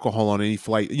ban alcohol on any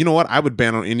flight. You know what? I would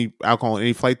ban any alcohol on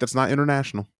any flight that's not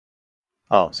international.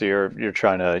 Oh, so you're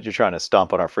trying to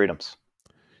stomp on our freedoms.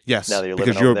 Yes, now that you're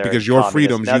because your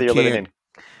freedoms now that you're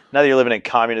living in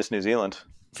communist New Zealand.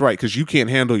 That's right, because you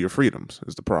can't handle your freedoms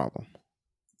is the problem.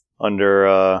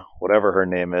 Under whatever her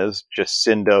name is,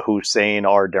 Jacinda Hussein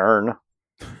Ardern.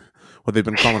 Well, they've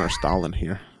been calling her Stalin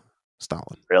here.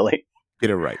 Stalin. Really? Get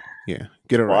it right. Yeah,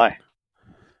 get it right.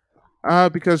 Why?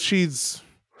 Because she's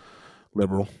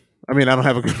liberal. I mean, I don't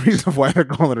have a good reason why they're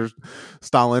calling her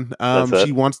Stalin.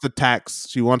 She wants to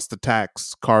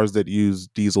tax cars that use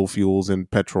diesel fuels and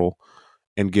petrol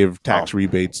and give tax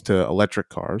rebates to electric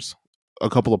cars. A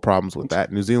couple of problems with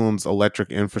that. New Zealand's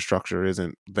electric infrastructure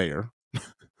isn't there.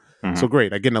 So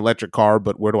great, I get an electric car,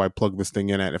 but where do I plug this thing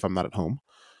in at if I'm not at home?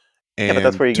 And but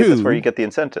that's where you get the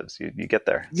incentives. You get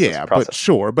there. Yeah, but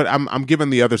sure. But I'm giving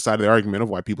the other side of the argument of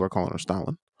why people are calling her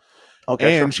Stalin.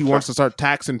 Okay, and she wants to start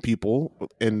taxing people,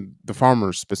 and the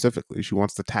farmers specifically. She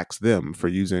wants to tax them for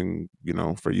using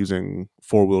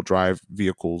 4-wheel drive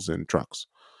vehicles and trucks.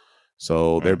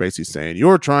 So they're basically saying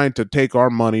you're trying to take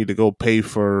our money to go pay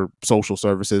for social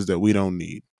services that we don't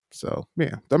need. So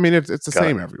yeah, I mean it's the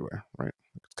same everywhere, right?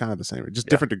 It's kind of the same, just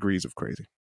different degrees of crazy.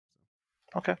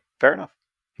 Okay, fair enough.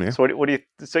 Yeah. So what do you?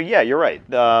 So yeah, you're right.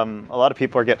 A lot of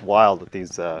people are getting wild with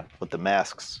these with the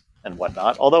masks and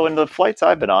whatnot. Although in the flights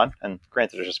I've been on, and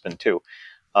granted there's just been 2,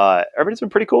 everybody's been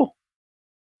pretty cool.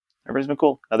 Everybody's been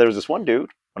cool. Now there was this one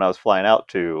dude when I was flying out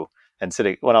to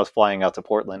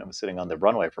Portland and was sitting on the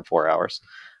runway for 4 hours,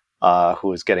 who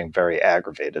was getting very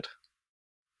aggravated,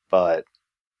 but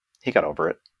he got over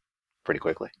it pretty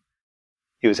quickly.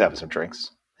 He was having some drinks,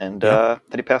 and then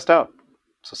he passed out.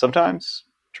 So sometimes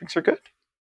drinks are good.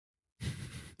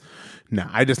 No,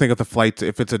 I just think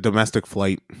if it's a domestic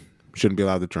flight, shouldn't be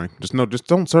allowed to drink. Just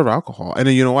don't serve alcohol. And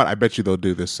then you know what? I bet you they'll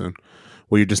do this soon,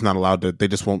 where you're just not allowed to. They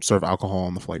just won't serve alcohol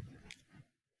on the flight.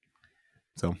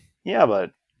 So yeah,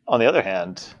 but on the other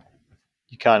hand,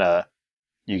 you kind of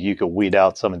you could weed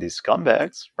out some of these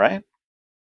scumbags, right?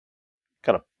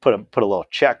 Kind of put a little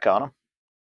check on them.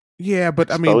 Yeah,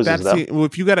 but I mean,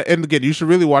 if you got to, and again, you should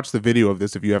really watch the video of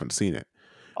this if you haven't seen it.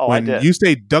 Oh, when I did. You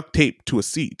say duct tape to a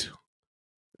seat,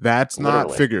 that's Literally.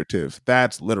 not figurative.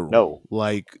 That's literal. No,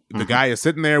 like the guy is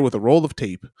sitting there with a roll of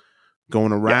tape,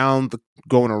 going around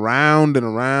and around and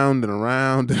around and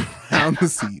around the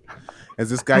seat, as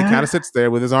this guy kind of sits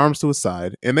there with his arms to his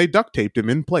side, and they duct taped him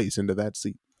in place into that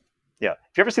seat. Yeah. Have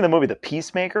you ever seen the movie The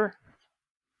Peacemaker?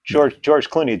 George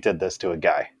Clooney did this to a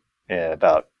guy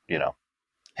about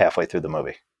halfway through the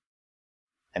movie,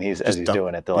 and he's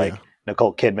doing it. They're like,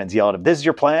 Nicole Kidman's yelling at him, "This is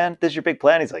your plan? This is your big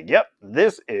plan?" He's like, "Yep,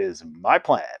 this is my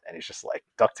plan." And he's just like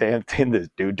duct taping this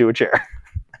dude to a chair.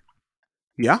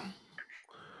 Yeah.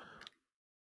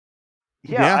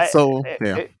 Yeah. I thought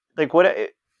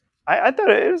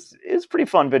it was pretty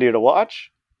fun video to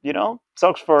watch. You know,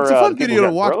 sucks for it's a fun the people video who to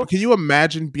got watch. broke. But can you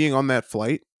imagine being on that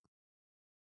flight?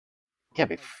 Yeah,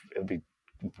 it'd be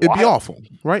It'd be awful,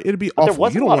 right? It'd be awful. There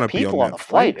wasn't you don't a lot want of to be people on the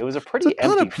flight. It was a pretty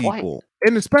empty flight.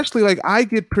 And especially like I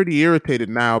get pretty irritated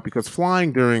now because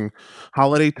flying during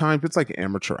holiday times, it's like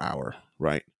amateur hour,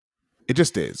 right? It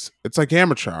just is. It's like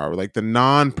amateur hour. Like the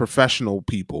non-professional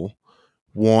people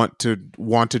want to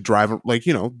drive, like,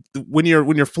 you know, when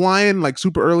you're flying like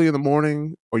super early in the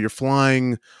morning, or you're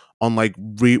flying on like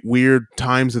weird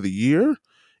times of the year,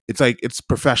 it's like it's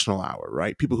professional hour,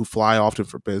 right? People who fly often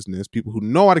for business, people who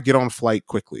know how to get on a flight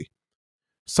quickly.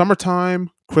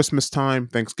 Summertime, Christmas time,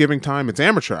 Thanksgiving time, it's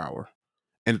amateur hour.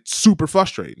 And it's super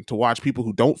frustrating to watch people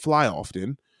who don't fly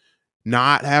often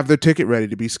not have their ticket ready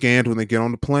to be scanned when they get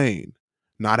on the plane,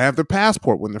 not have their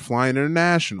passport when they're flying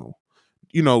international,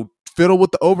 you know, fiddle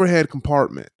with the overhead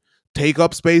compartment, take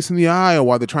up space in the aisle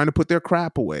while they're trying to put their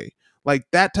crap away. Like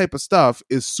that type of stuff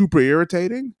is super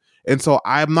irritating. And so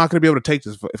I'm not going to be able to take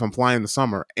this if I'm flying in the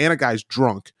summer and a guy's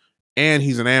drunk and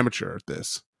he's an amateur at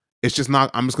this. It's just not.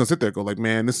 I'm just going to sit there and go like,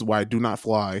 man, this is why I do not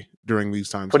fly during these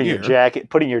times. Putting your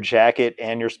jacket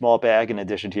and your small bag in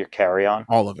addition to your carry-on.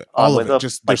 All of it.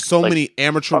 Just there's so many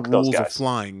amateur rules of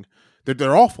flying.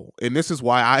 They're awful. And this is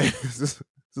why this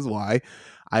is why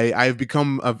I've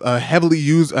become a heavy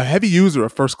user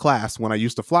of first class when I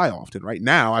used to fly often. Right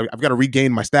now, I've got to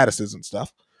regain my statuses and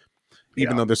stuff,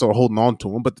 even though they're sort of holding on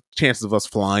to them. But the chances of us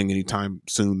flying anytime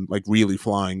soon, like really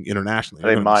flying internationally,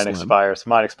 I think mine expires.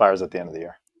 Mine expires at the end of the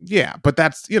year. Yeah, but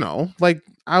that's, you know, like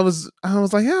I was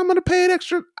like, yeah, I'm gonna pay an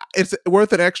extra. It's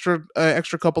worth an extra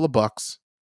couple of bucks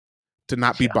to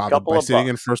not be bothered by sitting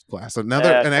in first class. An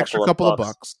extra couple of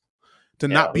bucks to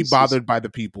not be bothered by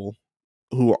the people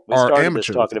who are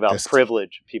amateurs. Talking about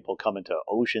privilege, people coming to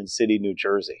Ocean City, New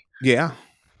Jersey. Yeah.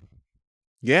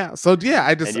 So yeah,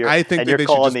 I think you're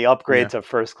calling the upgrade to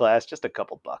first class just a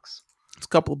couple bucks. It's a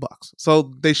couple of bucks.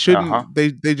 So they shouldn't.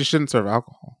 They just shouldn't serve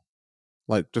alcohol.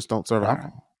 Like, just don't serve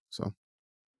alcohol. So,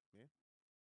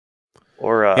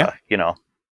 or you know,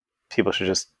 people should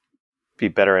just be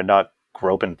better at not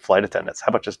groping flight attendants. How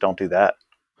about just don't do that?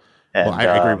 And, well, I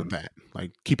agree with that.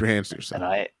 Like, keep your hands to yourself.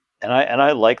 And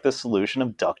I like the solution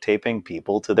of duct taping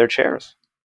people to their chairs.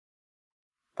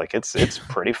 Like, it's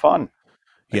pretty fun.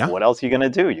 Like, what else are you gonna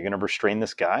do? You're gonna restrain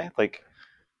this guy? Like,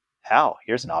 how?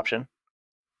 Here's an option.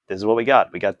 This is what we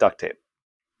got. We got duct tape.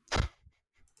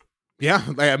 Yeah,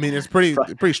 I mean, it's pretty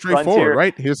straightforward, Frontier,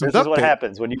 right? Here's some duct tape. This is what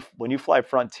happens when you fly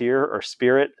Frontier or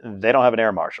Spirit. They don't have an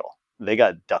air marshal. They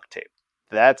got duct tape.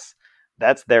 That's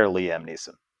their Liam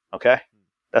Neeson. Okay,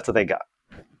 that's what they got.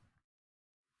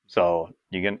 So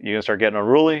you're gonna start getting a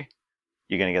rulie.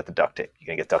 You're gonna get the duct tape. You're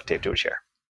gonna get duct tape to a chair.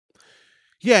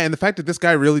 Yeah, and the fact that this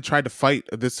guy really tried to fight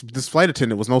this flight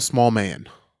attendant was no small man.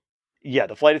 Yeah,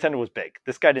 the flight attendant was big.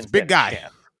 This guy didn't. Big guy.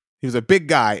 Chance. He was a big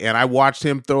guy, and I watched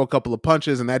him throw a couple of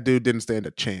punches, and that dude didn't stand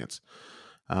a chance.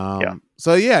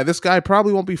 So yeah, this guy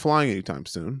probably won't be flying anytime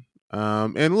soon.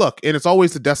 And look, and it's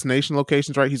always the destination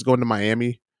locations, right? He's going to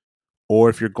Miami, or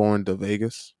if you're going to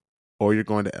Vegas, or you're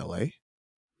going to LA,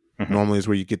 normally is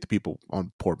where you get the people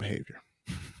on poor behavior.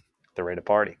 They're ready to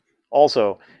party.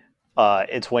 Also,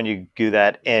 it's when you do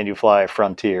that and you fly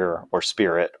Frontier or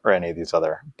Spirit or any of these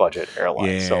other budget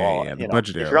airlines.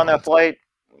 Budget if you're on that flight,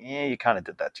 you kind of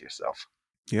did that to yourself.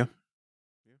 Yeah.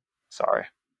 Sorry.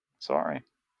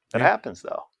 That happens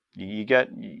though.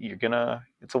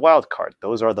 It's a wild card.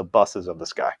 Those are the buses of the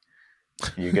sky.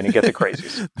 You're gonna get the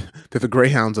crazies. They're the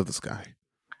Greyhounds of the sky.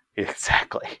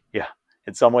 Exactly. Yeah.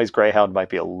 In some ways, Greyhound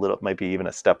might be even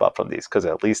a step up from these because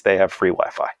at least they have free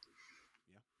Wi-Fi.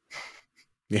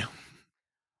 Yeah.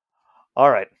 All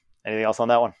right. Anything else on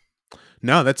that one?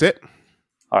 No, that's it.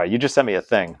 All right. You just sent me a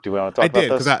thing. Do we want to talk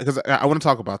about this? Because I want to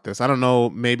talk about this. I don't know.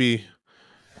 Maybe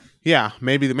we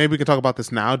can talk about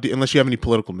this now. Unless you have any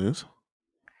political news.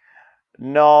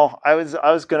 No, I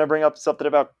was going to bring up something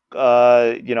about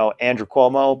Andrew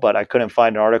Cuomo, but I couldn't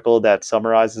find an article that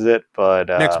summarizes it. But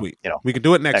next week, we could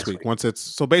do it next week. Once it's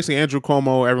so basically Andrew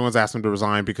Cuomo, everyone's asked him to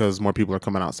resign because more people are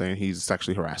coming out saying he's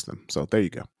sexually harassed them. So there you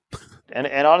go. And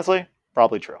honestly,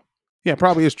 probably true. Yeah,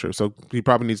 probably is true. So he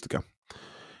probably needs to go.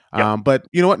 Yep. But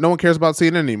you know what? No one cares about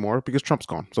CNN anymore because Trump's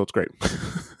gone. So it's great.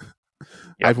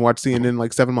 I haven't watched CNN in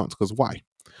like 7 months because why?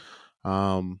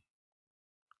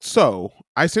 So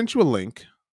I sent you a link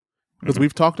because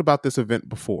we've talked about this event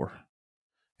before.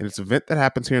 And it's an event that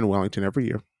happens here in Wellington every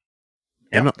year.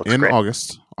 in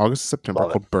August, September,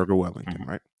 Love called Burger Wellington,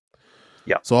 right?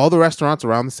 Yeah. So all the restaurants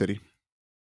around the city,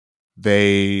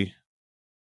 they,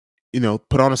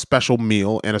 put on a special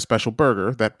meal and a special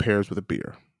burger that pairs with a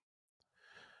beer.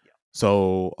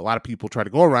 So a lot of people try to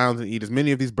go around and eat as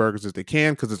many of these burgers as they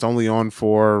can because it's only on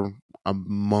for a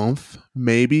month,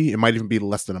 maybe. It might even be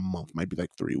less than a month. It might be like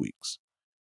 3 weeks.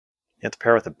 You have to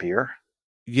pair with a beer?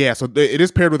 Yeah, so it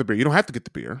is paired with a beer. You don't have to get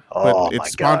the beer, but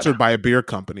it's sponsored by a beer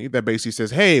company that basically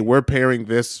says, "Hey, we're pairing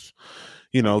this,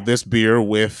 this beer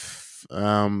with,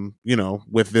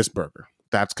 with this burger."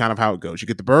 That's kind of how it goes. You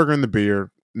get the burger and the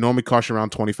beer. Normally costs you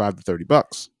around $25 to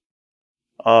 $30.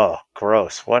 Oh,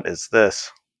 gross! What is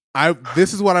this?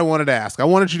 This is what I wanted to ask. I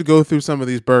wanted you to go through some of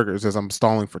these burgers as I'm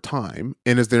stalling for time.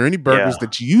 And is there any burgers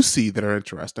that you see that are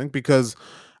interesting? Because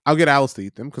I'll get Alice to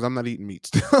eat them because I'm not eating meat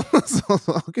still. so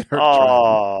I'll get her to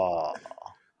try them.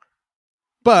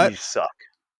 But you suck.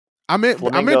 I'm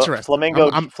interested.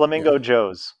 Flamingo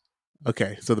Joe's.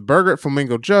 Okay, so the burger at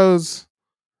Flamingo Joe's.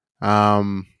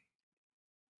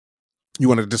 You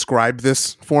want to describe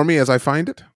this for me as I find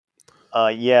it?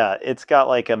 Yeah, it's got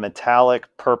like a metallic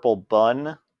purple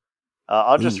bun.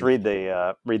 I'll just read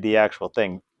the actual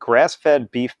thing. Grass-fed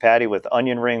beef patty with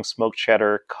onion rings, smoked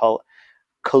cheddar,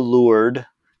 colored,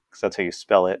 because that's how you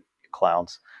spell it, you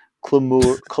clowns.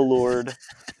 Colored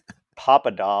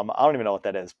papadom. I don't even know what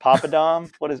that is.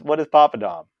 Papadom? What is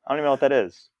papadom? I don't even know what that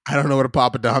is. I don't know what a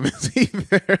papadom is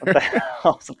either. What the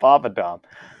hell's a papadom?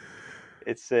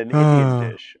 It's an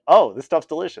Indian dish. Oh, this stuff's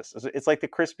delicious. It's like the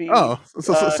crispy. Oh,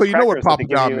 so you know what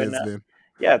papadom is then?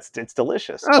 Yeah, it's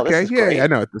delicious. Okay, I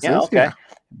know what this is. Okay. Yeah.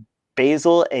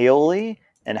 Basil aioli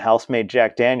and house-made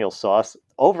Jack Daniel's sauce.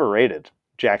 Overrated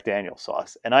Jack Daniel's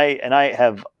sauce. And I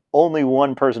have only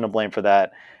one person to blame for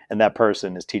that, and that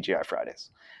person is TGI Fridays.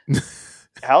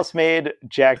 House-made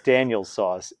Jack Daniel's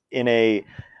sauce in a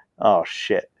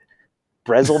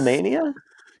Brezelmania?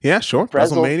 Yeah, sure.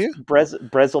 Brezelmania.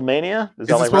 Brezelmania. Is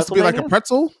it supposed to be like a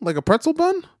pretzel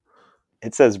bun?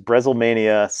 It says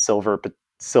Brezelmania silver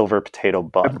potato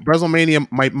bun. Brezelmania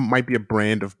might be a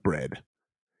brand of bread.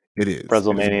 It is.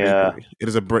 Brezelmania. It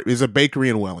is a bakery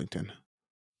in Wellington.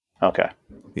 Okay.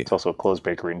 Yeah. It's also a closed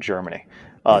bakery in Germany.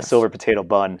 Yes. Silver potato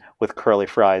bun with curly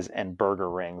fries and burger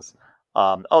rings.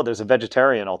 There's a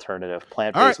vegetarian alternative,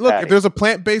 plant-based All right, look, patty. if there's a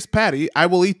plant-based patty, I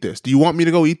will eat this. Do you want me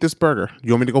to go eat this burger? Do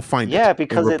you want me to go find it? Yeah,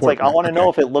 because it's like, I want to know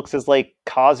if it looks as like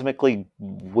cosmically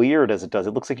weird as it does.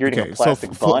 It looks like you're eating a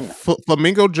plastic bun.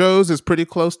 Flamingo Joe's is pretty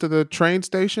close to the train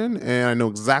station, and I know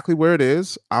exactly where it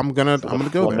is. I'm gonna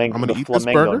go there. I'm gonna eat this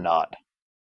burger.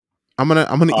 I'm gonna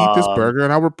eat this burger,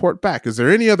 and I'll report back. Is there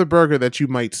any other burger that you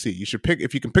might see? You should pick,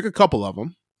 if you can pick a couple of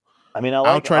them. I mean, I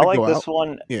like this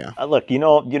one. Yeah. Look, I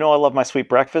love my sweet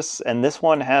breakfasts, and this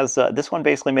one has this one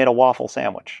basically made a waffle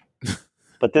sandwich.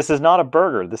 But this is not a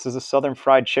burger. This is a Southern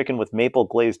fried chicken with maple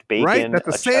glazed bacon. Right, that's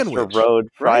a sandwich. Chester Road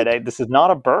fried egg. This is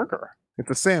not a burger.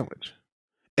 It's a sandwich,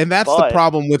 and that's the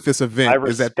problem with this event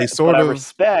is that they sort of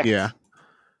respect. Yeah,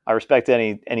 I respect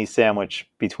any sandwich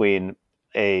between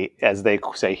as they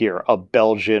say here, a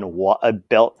Belgium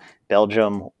waffle.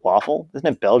 Isn't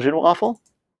it Belgian waffle?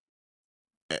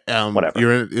 Whatever.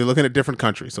 You're looking at different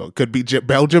countries, so it could be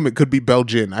Belgium, it could be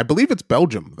Belgian. I believe it's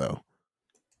Belgium, though.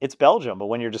 It's Belgium, but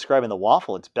when you're describing the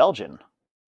waffle, it's Belgian.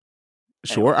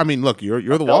 Sure. Anyway, I mean, look, you're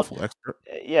the waffle expert.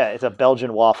 Yeah, it's a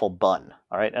Belgian waffle bun.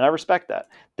 All right, and I respect that.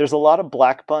 There's a lot of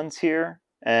black buns here,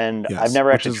 and I've never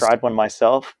actually tried one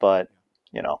myself, but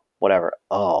whatever.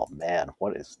 Oh man,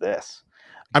 what is this?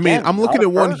 I mean, I'm looking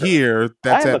at one here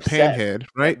that's at Panhead,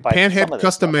 right? Panhead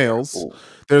Custom Ales.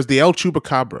 There's the El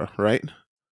Chupacabra, right?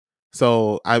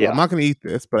 So I'm not going to eat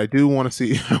this, but I do want to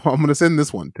see. I'm going to send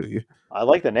this one to you. I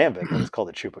like the name of it. It's called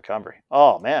the Chupacabra.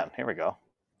 Oh man, here we go.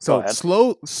 So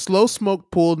slow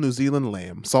smoked pulled New Zealand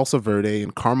lamb, salsa verde,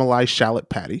 and caramelized shallot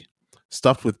patty,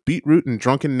 stuffed with beetroot and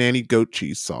drunken nanny goat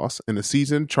cheese sauce, and a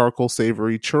seasoned charcoal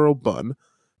savory churro bun,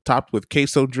 topped with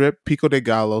queso drip, pico de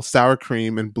gallo, sour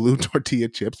cream, and blue tortilla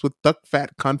chips with duck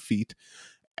fat confit,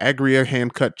 agria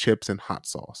hand cut chips, and hot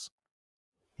sauce.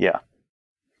 Yeah,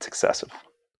 it's excessive.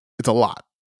 It's a lot.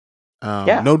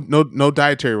 No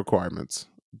dietary requirements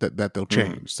that they'll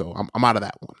change. So I'm out of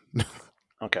that one.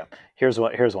 Okay, here's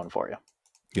one for you.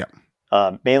 Yeah.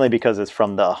 Mainly because it's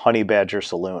from the Honey Badger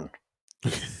Saloon. I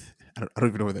don't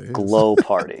even know what that is. Glow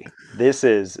Party. This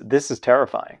is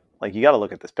terrifying. Like, you got to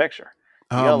look at this picture.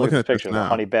 You got to look at this picture of the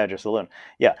Honey Badger Saloon.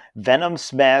 Yeah, venom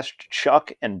smashed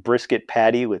chuck and brisket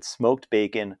patty with smoked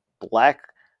bacon, black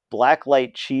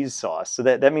light cheese sauce. So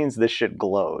that means this shit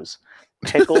glows.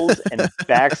 Pickles and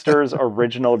Baxter's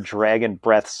original dragon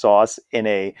breath sauce in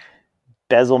a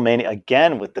Bezelmania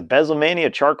again with the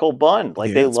Bezelmania charcoal bun.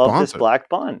 Like they love this black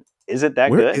bun. Is it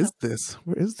that good? Where is this?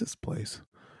 Where is this place?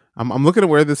 I'm looking at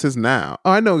where this is now.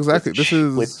 Oh, I know exactly. This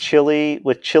is with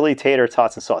chili tater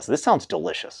tots and sauce. This sounds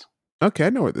delicious. Okay, I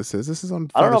know where this is. This is on.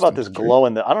 I don't know about this glow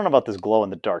in the. I don't know about this glow in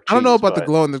the dark cheese. I don't know about the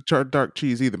glow in the dark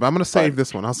cheese either. But I'm going to save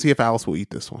this one. I'll see if Alice will eat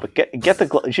this one. But get the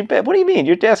glow. What do you mean?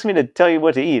 You're asking me to tell you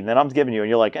what to eat, and then I'm giving you, and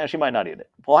you're like, she might not eat it.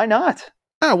 Why not?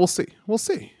 We'll see. We'll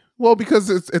see. Well, because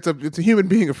it's a human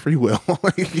being of free will.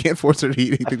 You can't force her to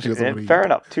eat anything she doesn't want to eat. Fair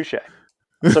enough. Touche.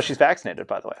 So she's vaccinated,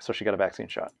 by the way. So she got a vaccine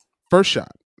shot. First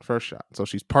shot. So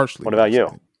she's partially. What about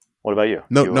you? What about you?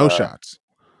 No shots.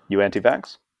 You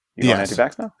anti-vax? You going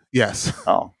anti-vax now? Yes.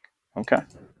 Oh, okay.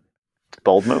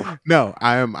 Bold move. No,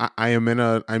 I'm in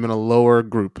a lower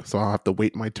group, so I'll have to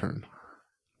wait my turn.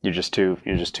 You're just too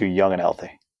young and healthy.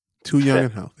 Too young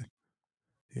and healthy.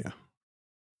 Yeah.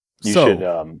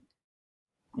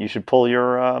 You should pull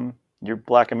your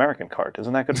Black American card.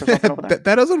 Isn't that good for something over there?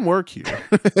 That doesn't work here.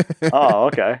 Oh,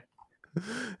 okay.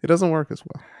 It doesn't work as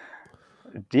well.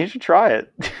 You should try it.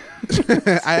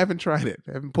 I haven't tried it.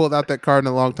 I haven't pulled out that card in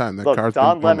a long time. Look,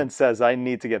 Don Lemon says I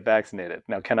need to get vaccinated.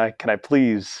 Now, can you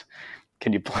please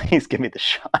give me the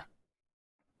shot?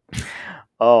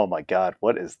 Oh my God,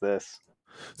 what is this?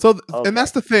 So, okay. And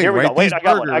that's the thing, Here we right? Go. Wait, I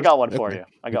got one for you.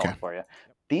 One for you.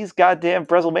 These goddamn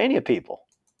Brezelmania people.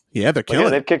 Yeah, they're killing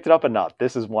it. They've kicked it up a notch.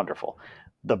 This is wonderful.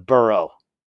 The Burro.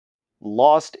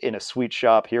 Lost in a sweet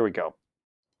shop. Here we go.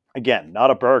 Again,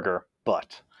 not a burger,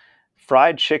 but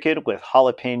fried chicken with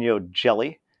jalapeno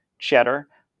jelly, cheddar,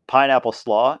 pineapple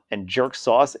slaw, and jerk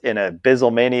sauce in a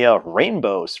Bezelmania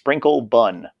rainbow sprinkle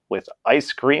bun with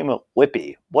ice cream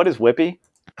whippy. What is whippy?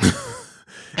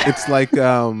 It's like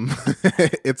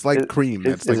it's like cream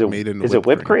that's made in. Is it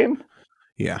whipped cream?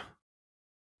 Yeah.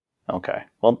 Okay.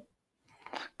 Well,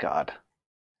 God,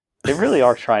 they really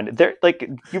are trying to. They're like,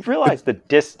 you realize the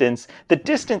distance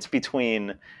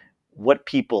between what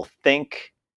people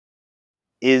think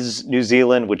is New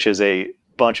Zealand, which is a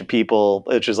bunch of people,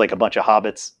 which is like a bunch of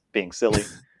hobbits being silly,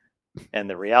 and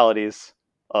the realities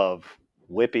of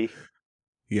Whippy.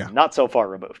 Yeah. Not so far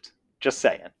removed. Just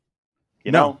saying.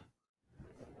 You know?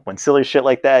 When silly shit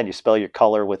like that and you spell your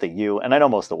color with a U, and I know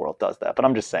most of the world does that, but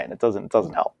I'm just saying it doesn't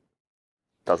help.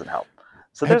 Doesn't help.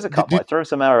 So there's a couple. I throw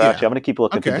some out at you. I'm going to keep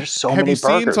looking. Okay. There's so many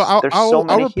burgers. So I'll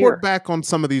report here. back on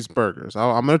some of these burgers.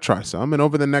 I'm going to try some, and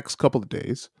over the next couple of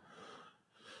days,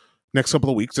 next couple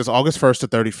of weeks, it's August 1st to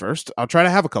 31st. I'll try to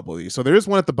have a couple of these. So there is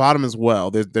one at the bottom as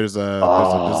well. There's a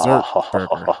dessert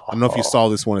burger. I don't know if you saw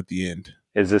this one at the end.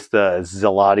 Is this the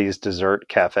Zelati's Dessert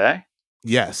Cafe?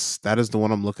 Yes, that is the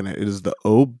one I'm looking at. It is the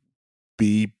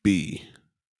OBB.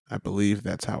 I believe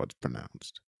that's how it's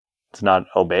pronounced. It's not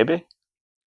Oh Baby?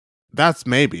 That's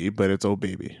maybe, but it's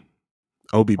OBB.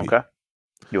 OBB. Okay.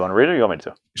 You want to read it or you want me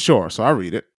to? Sure. So I'll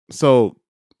read it. So,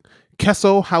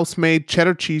 queso, house-made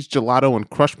cheddar cheese gelato and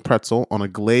crushed pretzel on a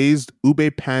glazed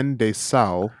ube pan de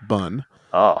sal bun.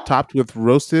 Oh. Topped with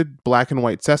roasted black and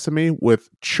white sesame with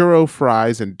churro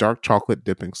fries and dark chocolate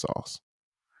dipping sauce.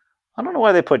 I don't know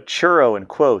why they put churro in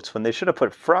quotes when they should have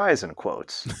put fries in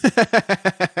quotes.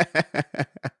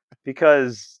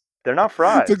 Because they're not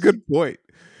fries. That's a good point.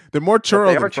 They're more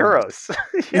churros than churros.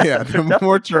 Yeah, they're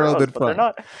more churros than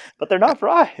fries. But they're not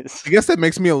fries. I guess that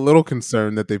makes me a little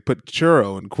concerned that they put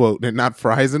churro in quote and not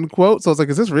fries in quote. So I was like,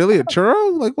 is this really a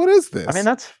churro? Like, what is this? I mean,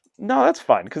 that's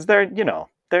fine because they're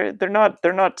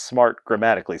not smart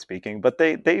grammatically speaking, but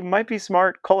they might be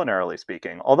smart culinarily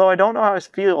speaking. Although I don't know how I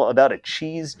feel about a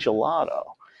cheese gelato.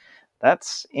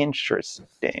 That's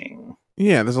interesting.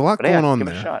 Yeah, there's a lot going on there.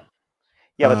 Give it a shot.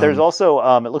 Yeah, but there's also,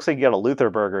 it looks like you got a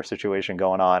Luther Burger situation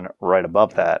going on right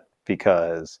above that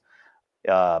because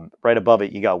right above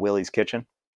it, you got Willie's Kitchen,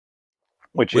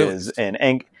 which is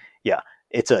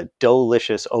it's a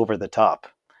delicious over-the-top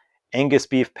Angus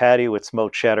beef patty with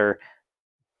smoked cheddar,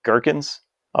 gherkins.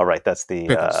 All right, that's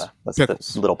the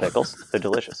little pickles. They're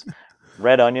delicious.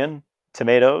 Red onion,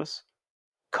 tomatoes,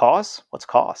 cos. What's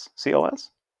cos? COS? Is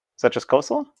that just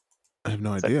coleslaw? I have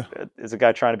no idea. Is a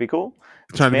guy trying to be cool?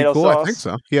 Trying to be cool? I think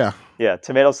so. Yeah. Yeah,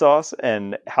 tomato sauce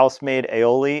and house-made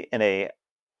aioli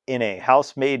in a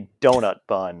house-made donut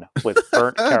bun with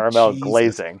burnt caramel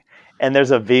glazing. And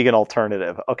there's a vegan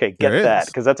alternative. Okay, get that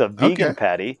because that's a vegan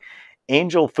patty.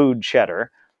 Angel Food cheddar,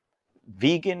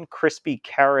 vegan crispy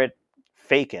carrot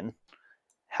bacon,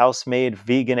 house-made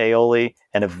vegan aioli,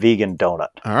 and a vegan donut.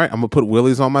 All right, I'm going to put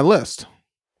Willie's on my list.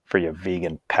 For your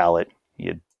vegan palate,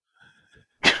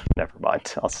 never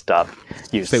mind. I'll stop.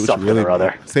 You say what you really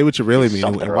mean. Say what you really mean,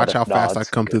 and watch how fast I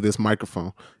come through this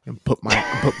microphone and put my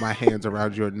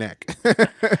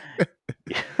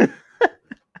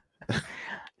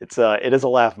it is a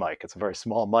lav mic. It's a very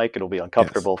small mic. It'll be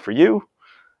uncomfortable for you.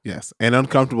 Yes, and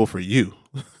uncomfortable for you.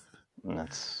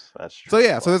 That's true. So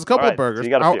yeah, so there's a couple of burgers.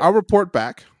 So I'll report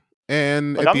back,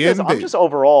 and Look, at the end, I'm just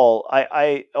overall.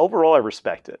 I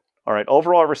respect it. All right,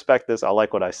 overall I respect this. I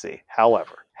like what I see.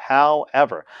 However,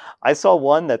 I saw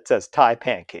one that says Thai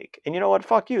pancake, and you know what?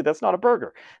 Fuck you. That's not a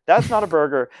burger. That's not a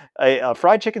burger. A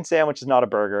fried chicken sandwich is not a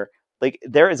burger. Like,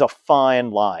 there is a fine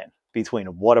line between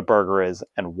what a burger is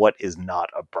and what is not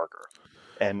a burger,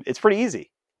 and it's pretty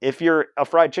easy. If you're a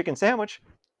fried chicken sandwich,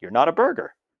 you're not a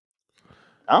burger.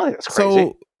 I don't think that's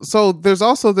crazy. So there's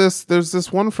also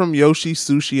this one from Yoshi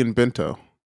Sushi and Bento.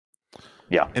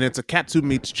 Yeah. And it's a katsu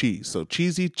meets cheese. So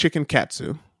cheesy chicken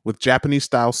katsu with Japanese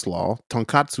style slaw,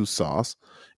 tonkatsu sauce,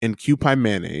 and kewpie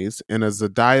mayonnaise, and a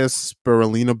Zadaya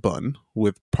spirulina bun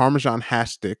with Parmesan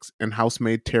hash sticks and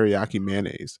house-made teriyaki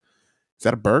mayonnaise. Is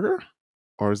that a burger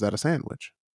or is that a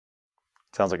sandwich?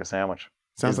 Sounds like a sandwich.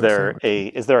 Sounds is like there a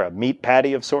sandwich. is there a meat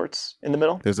patty of sorts in the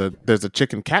middle? There's a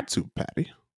chicken katsu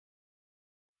patty.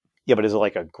 Yeah, but is it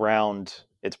like a ground?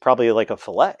 It's probably like a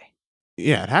fillet.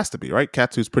 Yeah, it has to be, right?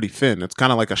 Katsu's pretty thin. It's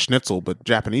kind of like a schnitzel, but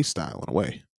Japanese style in a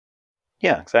way.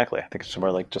 Yeah, exactly. I think it's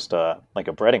more like just a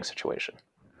breading situation.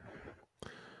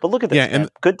 But look at this. Yeah, and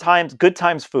good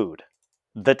times food.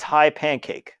 The Thai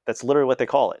pancake. That's literally what they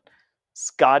call it.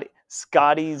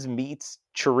 Scotty's meats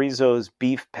chorizo's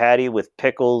beef patty with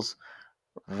pickles,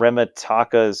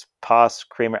 Remataka's pas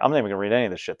creamer. I'm not even gonna read any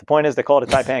of this shit. The point is, they call it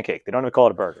a Thai pancake. They don't even call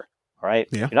it a burger. All right?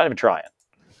 Yeah. You're not even trying.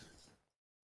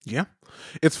 Yeah.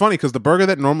 It's funny because the burger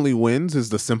that normally wins is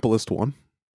the simplest one.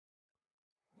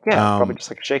 Yeah, probably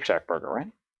just like a Shake Shack burger, right?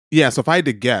 Yeah, so if I had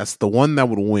to guess, the one that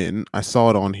would win, I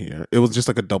saw it on here. It was just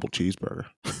like a double cheeseburger.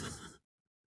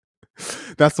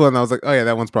 That's the one I was like, oh yeah,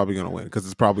 that one's probably going to win because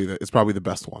it's probably the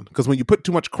best one. Because when you put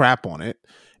too much crap on it,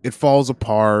 it falls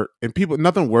apart. And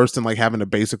nothing worse than like having to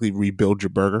basically rebuild your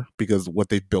burger because what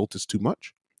they've built is too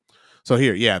much. So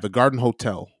here, yeah, the Garden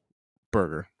Hotel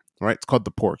burger. Right, it's called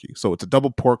the Porky. So it's a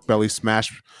double pork belly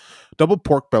smash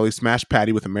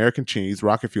patty with American cheese,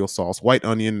 rocket fuel sauce, white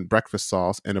onion, breakfast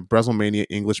sauce, and a Brezelmania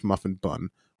English muffin bun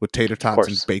with tater tots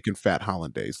and bacon fat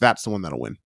hollandaise. That's the one that'll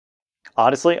win.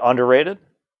 Honestly, underrated.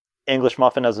 English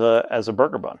muffin as a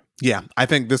burger bun. Yeah, I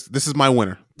think this is my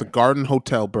winner. The Garden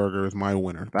Hotel burger is my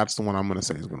winner. That's the one I'm going to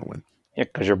say is going to win. Yeah,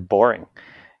 because you're boring.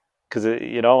 Because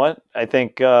you know what? I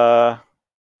think I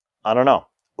don't know.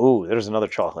 Ooh, there's another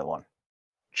chocolate one.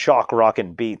 Chalk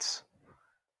Rockin' Beats,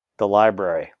 the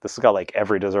library. This has got like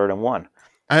every dessert in one.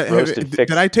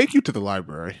 Did I take you to the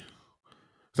library?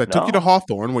 I took you to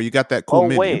Hawthorne where you got that cool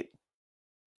menu. Wait.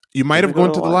 You might have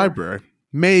gone to the library.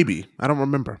 Maybe. I don't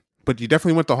remember. But you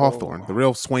definitely went to Hawthorne, the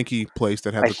real swanky place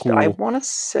that has a cool I want to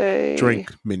say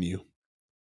drink menu.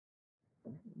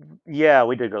 Yeah,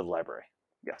 we did go to the library.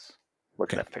 Yes.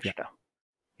 Look at that picture now.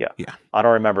 Yeah. I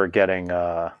don't remember getting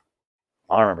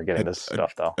this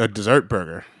stuff though. A dessert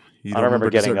burger. I don't remember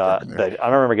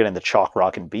getting the Chalk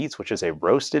Rockin' Beats, which is a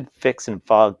roasted fix and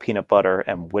fog peanut butter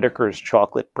and Whitaker's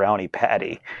chocolate brownie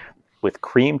patty with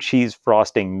cream cheese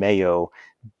frosting mayo,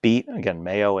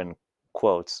 mayo in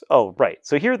quotes. Oh, right.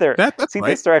 So here they're that's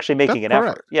right. They're actually making an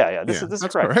correct. effort. Yeah. This is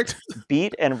correct.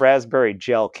 Beet and raspberry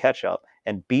gel ketchup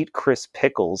and beet crisp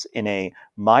pickles in a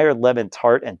Meyer lemon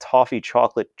tart and toffee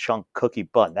chocolate chunk cookie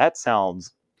bun. That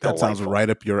sounds sounds right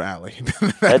up your alley.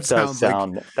 That sounds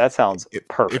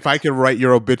perfect. If I could write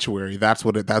your obituary, that's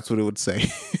what it would say.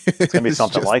 It's gonna be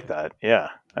something like that. Yeah.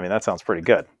 I mean, that sounds pretty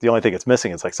good. The only thing it's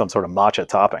missing is like some sort of matcha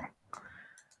topping.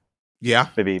 Yeah.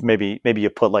 Maybe you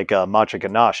put like a matcha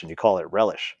ganache and you call it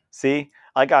relish. See,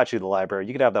 I got you, the library.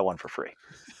 You could have that one for free.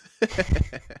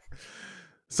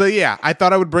 So yeah, I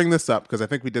thought I would bring this up because I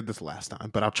think we did this last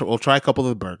time, but we'll try a couple of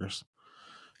the burgers.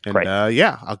 And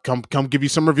I'll come give you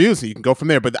some reviews so you can go from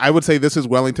there. But I would say this is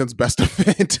Wellington's best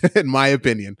event, in my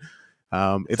opinion.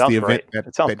 It's the event that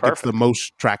gets the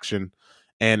most traction,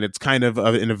 and it's kind of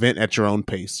an event at your own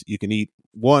pace. You can eat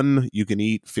one, you can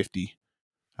eat 50.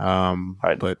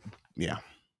 Right. But yeah.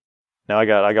 Now I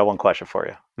got one question for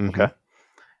you. Mm-hmm. Okay.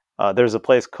 There's a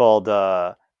place called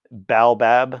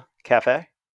Baobab Cafe.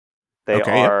 They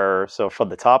are so from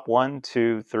the top 1,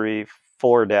 2, 3,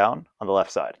 4 down on the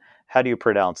left side. How do you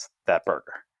pronounce that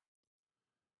burger?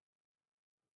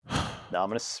 Now I'm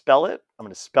going to spell it. I'm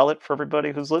going to spell it for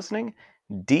everybody who's listening.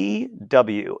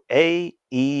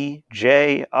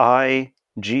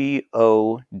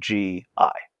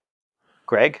 DWAEJIGOGI.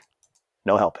 Greg,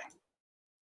 no helping.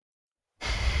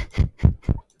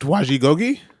 Dwaji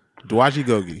Gogi.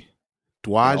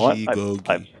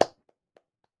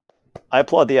 I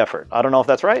applaud the effort. I don't know if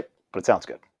that's right, but it sounds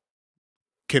good.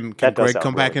 Can Greg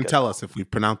come back and tell us if we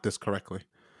pronounced this correctly?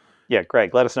 Yeah,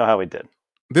 Greg, let us know how we did.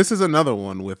 This is another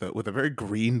one with a very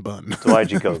green bun.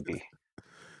 Dwaiji Gogi.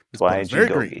 Dwaiji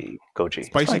Gogi. Goji.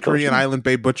 Spicy Korean Island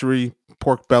Bay Butchery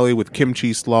pork belly with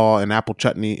kimchi slaw and apple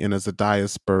chutney in a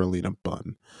Zadaya spirulina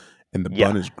bun. And the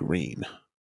bun is green.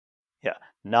 Yeah.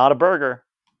 Not a burger,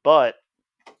 but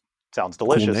sounds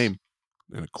delicious. Cool name.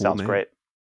 And a cool sounds name. Great.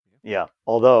 Yeah.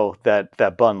 Although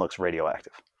that bun looks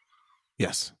radioactive.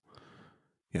 Yes.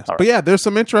 Yes. All But right. yeah, there's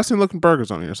some interesting looking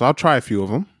burgers on here. So I'll try a few of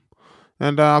them.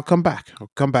 And I'll come back.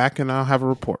 And I'll have a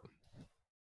report.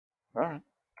 All right.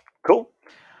 Cool.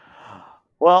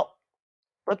 Well,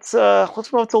 let's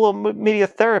move to a little media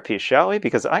therapy, shall we?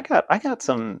 Because I got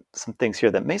some things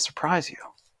here that may surprise you,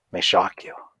 may shock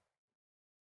you.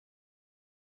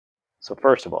 So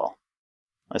first of all,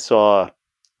 I saw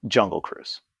Jungle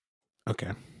Cruise.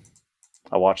 Okay.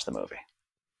 I watched the movie.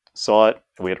 Saw it.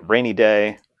 We had a rainy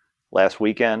day last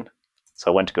weekend,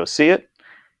 so I went to go see it,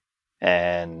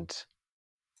 and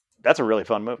that's a really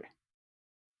fun movie.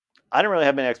 I didn't really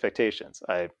have many expectations.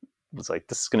 I was like,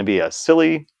 this is going to be a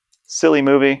silly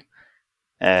movie,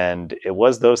 and it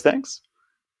was those things.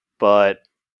 But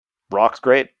Rock's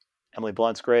great. Emily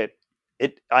Blunt's great.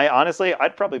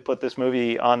 I'd probably put this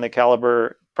movie on the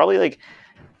caliber, probably like,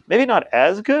 maybe not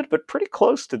as good, but pretty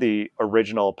close to the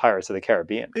original Pirates of the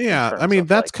Caribbean. Yeah, I mean,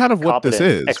 that's kind of what this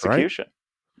is, execution. Right?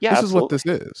 Yeah, this absolutely. is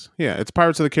what this is. Yeah, it's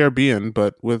Pirates of the Caribbean,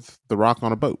 but with The Rock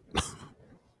on a boat.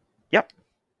 Yep.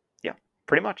 Yeah,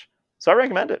 pretty much. So I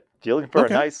recommend it. If you're looking for a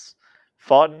nice,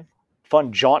 fun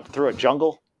jaunt through a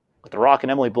jungle with The Rock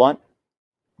and Emily Blunt,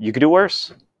 you could do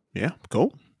worse. Yeah,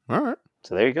 cool. All right.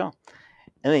 So there you go.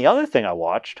 And the other thing I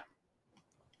watched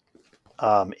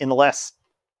in the last,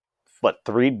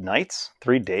 3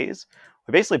 days,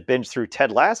 we basically binged through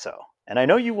Ted Lasso. And I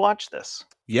know you watched this.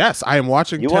 Yes, I am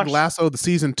watching Ted Lasso, the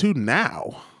season 2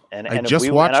 now. And I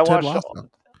just watched Ted Lasso.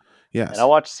 Yes. And I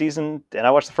watched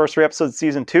the first 3 episodes of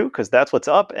season 2 because that's what's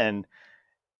up. And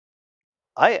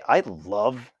I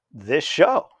love this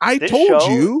show. I told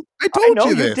you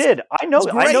you this. Did. I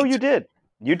know you did.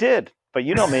 You did. But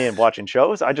you know me and watching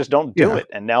shows. I just don't do it.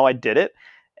 And now I did it.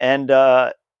 And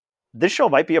this show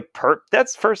might be that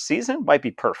first season might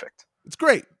be perfect. It's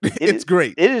great. It's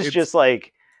great. It's just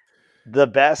like the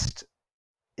best.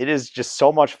 It is just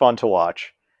so much fun to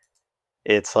watch.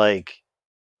 It's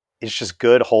just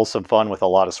good, wholesome fun with a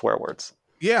lot of swear words.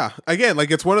 Yeah. Again, like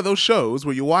it's one of those shows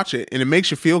where you watch it and it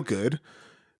makes you feel good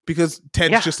because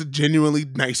Ted's just a genuinely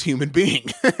nice human being.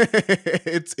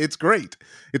 It's great.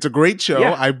 It's a great show.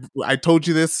 Yeah. I told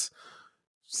you this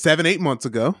 7-8 months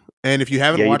ago. And if you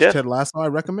haven't watched Ted Lasso, I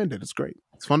recommend it. It's great.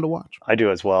 It's fun to watch. I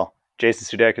do as well.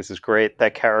 Jason Sudeikis is great.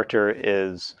 That character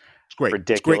is great.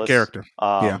 Ridiculous. It's a great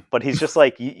character. But he's just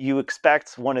like, you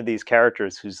expect one of these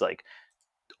characters who's like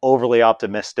overly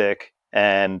optimistic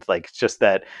and like just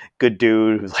that good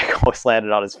dude who's like always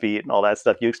landed on his feet and all that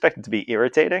stuff. You expect it to be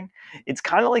irritating. It's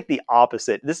kind of like the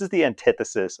opposite. This is the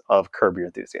antithesis of Curb Your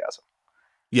Enthusiasm.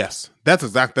 Yes, that's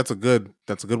a good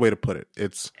way to put it.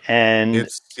 It's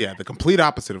the complete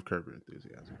opposite of Curb Your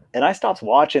Enthusiasm. And I stopped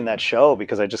watching that show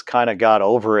because I just kind of got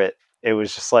over it. It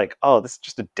was just like, oh, this is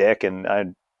just a dick, and I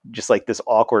just like this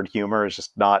awkward humor is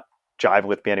just not jiving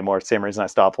with me anymore. Same reason I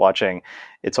stopped watching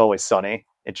It's Always Sunny.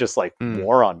 It just like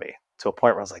wore on me to a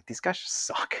point where I was like, these guys just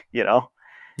suck, you know?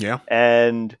 Yeah.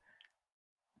 And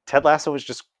Ted Lasso is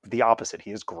just the opposite.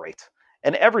 He is great.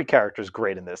 And every character is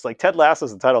great in this. Like Ted Lasso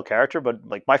is the title character, but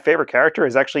like my favorite character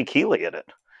is actually Keely in it.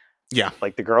 Yeah.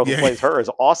 Like the girl who plays her is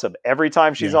awesome. Every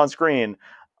time she's on screen,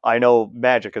 I know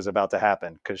magic is about to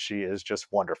happen because she is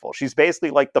just wonderful. She's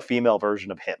basically like the female version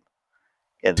of him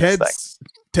in this thing.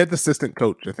 Ted's assistant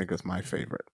coach, I think, is my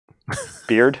favorite.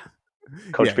 Beard?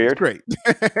 Coach Beard? Great.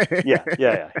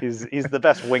 Yeah. He's the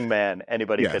best wingman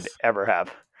anybody could ever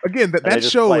have. Again, that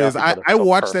show is I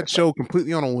watched that show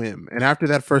completely on a whim, and after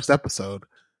that first episode,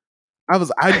 I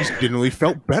just genuinely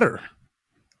felt better.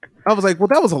 I was like, well,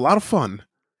 that was a lot of fun.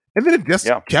 And then it just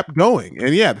kept going.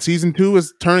 And season 2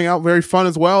 is turning out very fun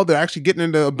as well. They're actually getting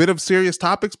into a bit of serious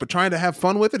topics, but trying to have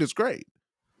fun with it is great.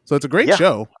 So it's a great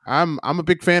show. I'm a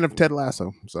big fan of Ted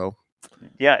Lasso. So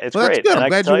it's great. That's good. I'm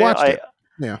glad you watched it.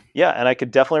 Yeah, and I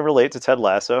could definitely relate to Ted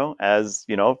Lasso as,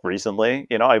 recently,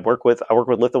 I work with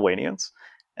Lithuanians.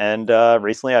 And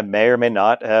recently I may or may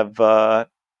not have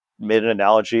made an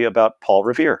analogy about Paul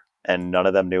Revere, and none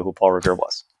of them knew who Paul Revere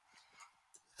was.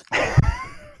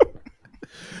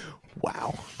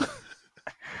 Wow.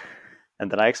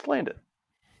 And then I explained it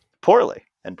poorly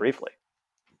and briefly.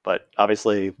 But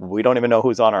obviously we don't even know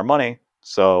who's on our money,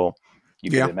 so you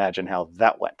can imagine how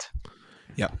that went.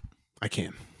 Yep, I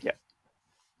can. Yeah.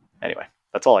 Anyway,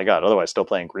 that's all I got. Otherwise, still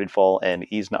playing Greedfall and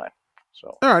Ys 9.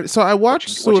 So, all right. So I watched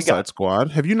what you Suicide got?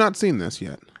 Squad. Have you not seen this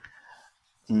yet?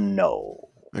 No,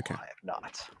 Okay. I have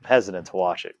not. I'm hesitant to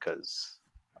watch it because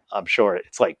I'm sure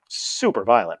it's like super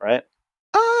violent, right?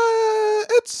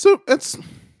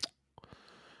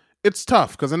 It's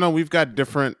tough because I know we've got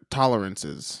different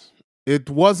tolerances. It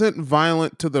wasn't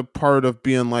violent to the part of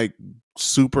being like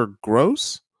super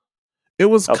gross. It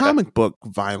was Okay. comic book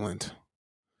violent.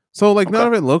 So like none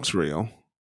of it looks real.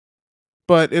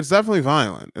 But it's definitely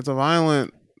violent. It's a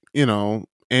violent,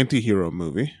 anti-hero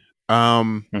movie.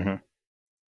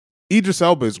 Idris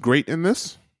Elba is great in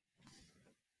this.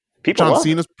 John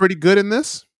Cena's pretty good in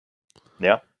this.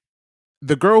 Yeah.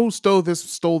 The girl who stole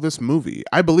this movie,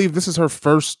 I believe this is her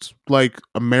first like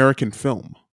American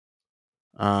film.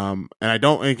 And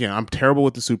I'm terrible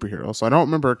with the superhero, so I don't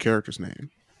remember her character's name.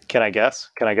 Can I guess?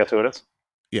 Can I guess who it is?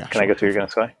 Yeah. Can I guess who you're going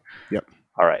to say? Yep.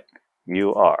 All right.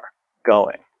 You are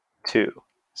going to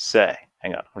say,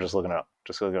 hang on, I'm just looking it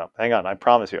up. Hang on. I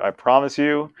promise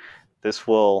you this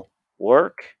will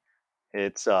work.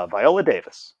 It's Viola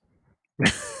Davis.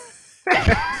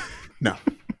 No.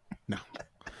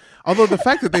 Although the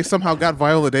fact that they somehow got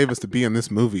Viola Davis to be in this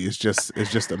movie is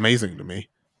just amazing to me.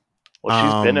 Well,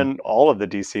 she's been in all of the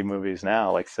DC movies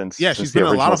now, like since she's been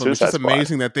in a lot of them. It's just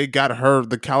amazing that they got her,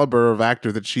 the caliber of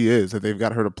actor that she is, that they've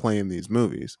got her to play in these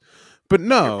movies. But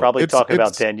no, you're probably talking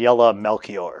about Daniela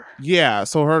Melchior. Yeah,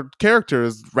 so her character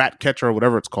is Ratcatcher or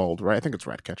whatever it's called, right? I think it's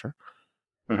Ratcatcher.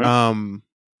 Mm-hmm.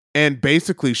 And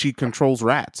basically she controls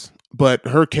rats, but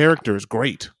her character is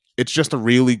great. It's just a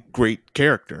really great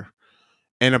character.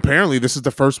 And apparently this is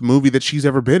the first movie that she's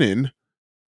ever been in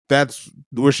that's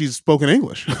where she's spoken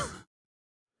English.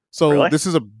 So really? This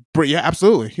is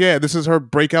absolutely. Yeah, this is her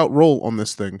breakout role on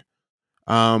this thing.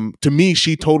 To me,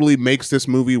 she totally makes this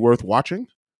movie worth watching.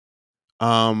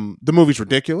 The movie's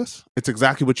ridiculous. It's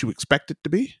exactly what you expect it to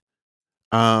be.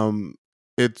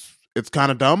 It's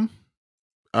kind of dumb.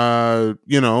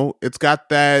 It's got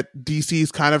that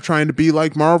DC's kind of trying to be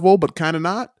like Marvel, but kind of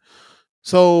not.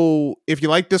 So if you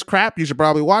like this crap, you should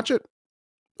probably watch it.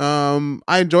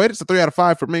 I enjoyed it. It's a 3 out of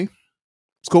 5 for me.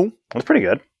 It's cool. It's pretty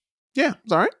good. Yeah,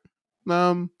 it's all right.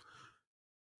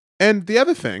 And the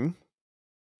other thing,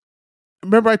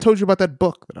 remember I told you about that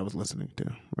book that I was listening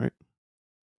to, right?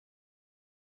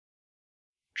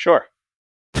 Sure.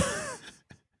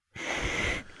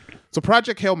 So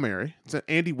Project Hail Mary, it's an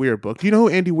Andy Weir book. Do you know who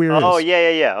Andy Weir is? Oh,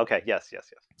 yeah. Okay, yes.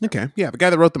 Okay, yeah, the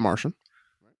guy that wrote The Martian.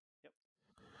 Yep.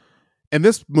 And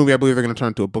this movie, I believe they're going to turn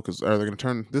into a book, they're going to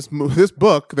turn this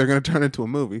book, they're going to turn into a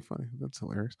movie. Funny, that's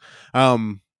hilarious.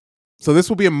 So this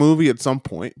will be a movie at some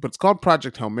point, but it's called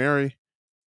Project Hail Mary.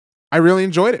 I really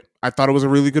enjoyed it. I thought it was a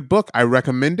really good book. I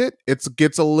recommend it. It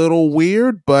gets a little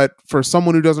weird, but for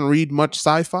someone who doesn't read much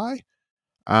sci-fi,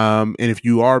 and if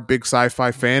you are a big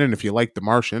sci-fi fan, and if you like The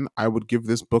Martian, I would give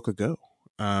this book a go.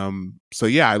 So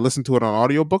yeah, I listened to it on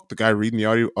audiobook. The guy reading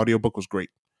the audiobook was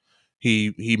great.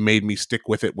 He made me stick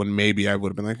with it when maybe I would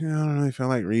have been like, I don't really feel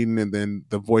like reading, and then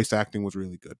the voice acting was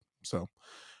really good. So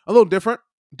a little different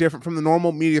from the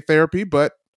normal media therapy,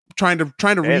 but trying to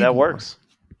read. That works.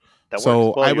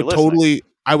 So I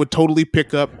would totally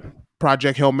pick up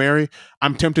Project Hail Mary.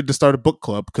 I'm tempted to start a book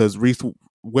club because Reese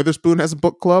Witherspoon has a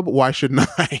book club. Why shouldn't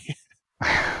I?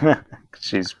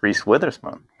 She's Reese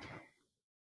Witherspoon.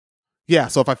 Yeah,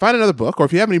 so if I find another book, or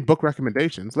if you have any book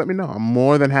recommendations, let me know. I'm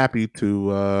more than happy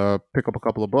to pick up a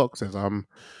couple of books as I'm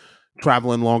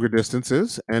traveling longer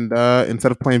distances. And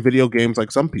instead of playing video games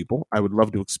like some people, I would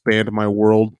love to expand my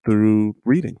world through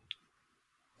reading.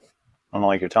 I don't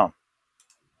like your tone.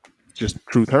 Just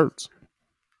truth hurts.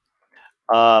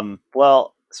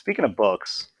 Well, speaking of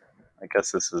books, I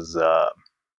guess this is as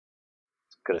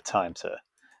good a time to.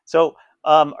 So,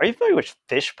 are you familiar with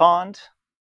Fish Pond?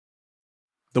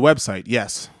 The website,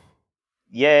 yes.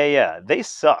 Yeah. They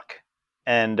suck.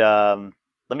 And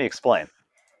let me explain.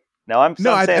 Now, I'm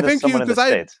saying this to someone in the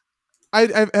States.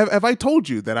 Have I told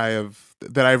you that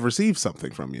I've received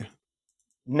something from you?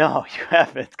 No, you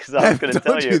haven't, because I was going to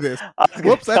tell you this.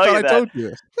 Whoops, I thought I told you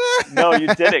this. No, you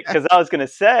didn't, because I was going to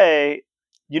say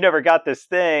you never got this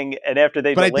thing, and after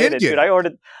they delayed it, dude, I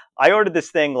ordered this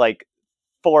thing like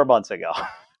 4 months ago.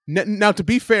 Now, to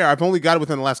be fair, I've only got it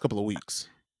within the last couple of weeks.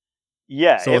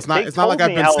 Yeah, so it's not like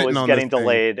I've been sitting on getting this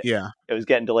delayed. Thing. Yeah, it was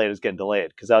getting delayed.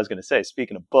 Because I was going to say,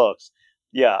 speaking of books,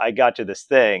 yeah, I got you this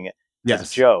thing. Yes,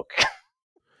 as a joke.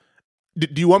 Do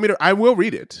you want me to? I will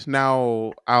read it.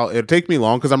 Now, it'll take me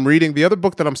long because I'm reading the other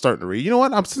book that I'm starting to read. You know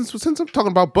what? Since I'm talking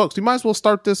about books, we might as well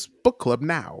start this book club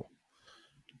now.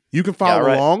 You can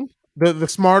follow along. The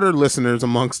smarter listeners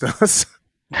amongst us.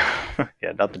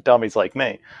 Yeah, not the dummies like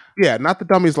me. Yeah, not the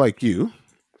dummies like you.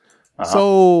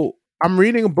 So I'm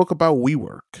reading a book about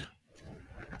WeWork.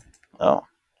 Oh.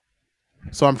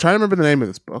 So I'm trying to remember the name of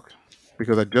this book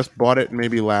because I just bought it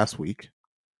maybe last week.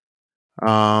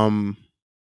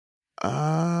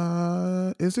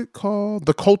 Is it called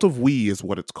The Cult of We is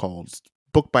what it's called. It's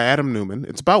a book by Adam Newman.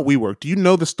 It's about WeWork. Do you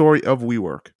know the story of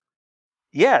WeWork?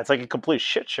 Yeah, it's like a complete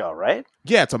shit show, right?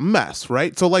 Yeah, it's a mess,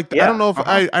 right? So like Yeah, I don't know if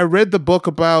I read the book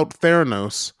about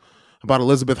Theranos, about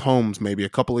Elizabeth Holmes maybe a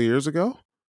couple of years ago.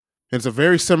 It's a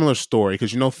very similar story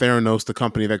because Theranos, the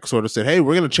company that sort of said, "Hey,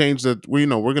 we're going to change we're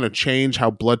going to change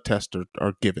how blood tests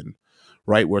are given,"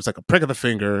 right? Where it's like a prick of the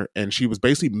finger, and she was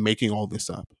basically making all this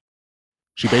up.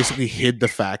 She basically hid the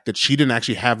fact that she didn't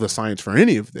actually have the science for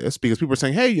any of this because people were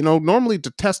saying, "Hey, normally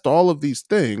to test all of these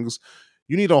things,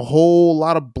 you need a whole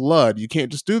lot of blood. You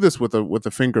can't just do this with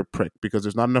a finger prick because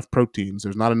there's not enough proteins.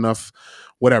 There's not enough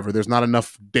whatever. There's not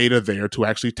enough data there to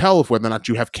actually tell if whether or not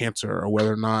you have cancer or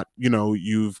whether or not,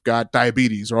 you've got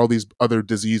diabetes or all these other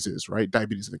diseases, right?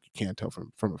 Diabetes, I think you can't tell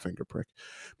from a finger prick.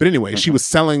 But anyway, she was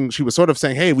sort of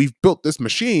saying, hey, we've built this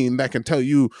machine that can tell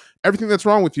you everything that's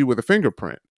wrong with you with a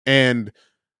fingerprint. And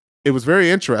it was very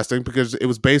interesting because it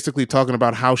was basically talking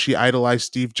about how she idolized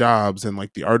Steve Jobs and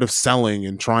like the art of selling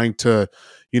and trying to,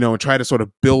 and try to sort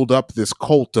of build up this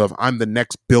cult of I'm the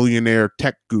next billionaire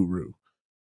tech guru.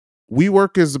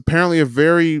 WeWork is apparently a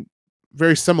very,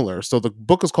 very similar. So the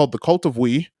book is called The Cult of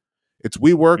We. It's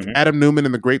WeWork, Adam Newman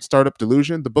and the Great Startup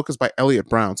Delusion. The book is by Elliot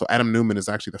Brown. So Adam Newman is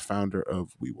actually the founder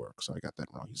of WeWork. So I got that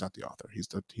wrong. He's not the author. He's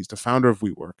the founder of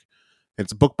WeWork.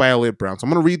 It's a book by Elliot Brown. So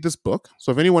I'm going to read this book.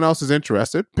 So if anyone else is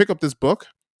interested, pick up this book.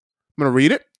 I'm going to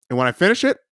read it. And when I finish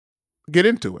it, get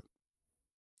into it.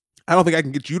 I don't think I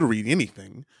can get you to read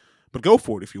anything, but go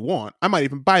for it if you want. I might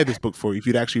even buy this book for you if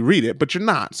you'd actually read it, but you're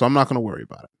not. So I'm not going to worry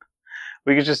about it.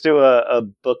 We could just do a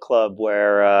book club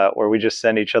where we just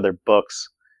send each other books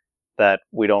that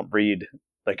we don't read.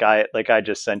 Like I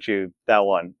just sent you that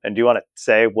one. And do you want to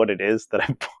say what it is that I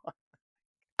bought?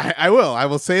 I will. I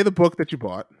will say the book that you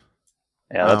bought.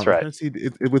 Yeah, that's right.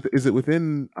 Is it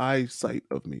within eyesight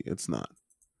of me? It's not.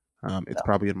 It's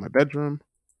probably in my bedroom.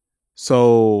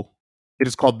 So it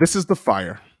is called This is the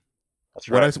Fire. That's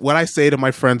right. What I say to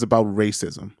my friends about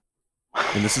racism.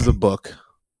 And this is a book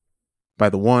by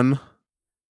the one,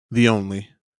 the only,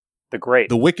 the great,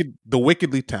 the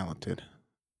wickedly talented.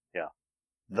 Yeah.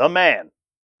 The man.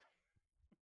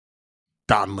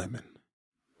 Don Lemon.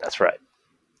 That's right.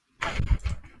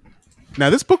 Now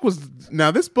this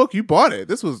book you bought it.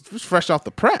 This was fresh off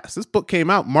the press. This book came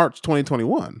out March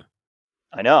 2021.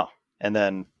 I know. And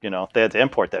then, they had to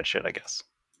import that shit, I guess.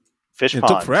 It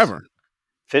took forever.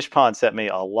 Fish Pond sent me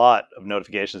a lot of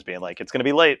notifications being like, it's going to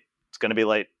be late. It's going to be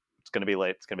late. It's going to be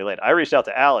late. It's going to be late. I reached out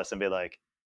to Alice and be like,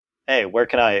 hey, where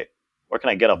can I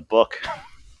get a book?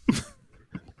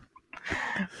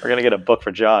 We're going to get a book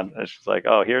for John. And she's like,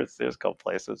 oh, here's a couple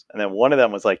places. And then one of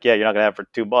them was like, yeah, you're not going to have it for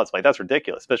 2 months. I'm like, that's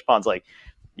ridiculous. Fish Pond's like,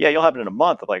 yeah, you'll have it in a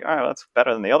month. I'm like, all right, that's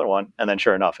better than the other one. And then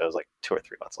sure enough, it was like 2 or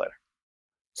 3 months later.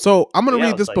 So I'm going to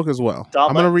read this book as well.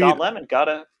 I'm going to read Don Lemon.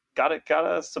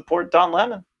 Gotta support Don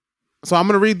Lemon. So I'm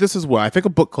going to read this as well. I think a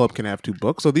book club can have 2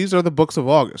 books. So these are the books of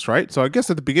August, right? So I guess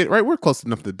at the beginning, right? We're close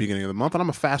enough to the beginning of the month, and I'm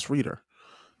a fast reader.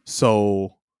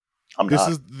 So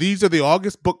these are the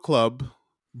August book club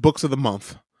books of the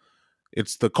month.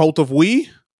 It's The Cult of We,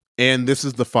 and This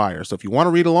is the Fire. So if you want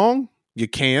to read along, you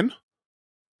can.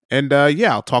 And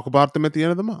I'll talk about them at the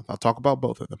end of the month. I'll talk about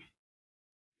both of them.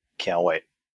 Can't wait.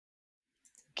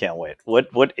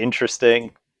 What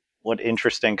interesting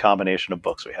combination of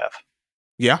books we have.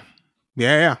 Yeah.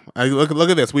 Look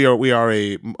at this. We are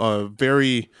a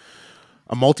very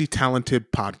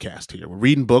multi-talented podcast here. We're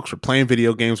reading books, we're playing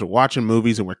video games, we're watching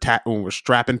movies, and we're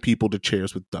strapping people to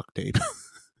chairs with duct tape.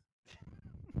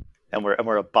 and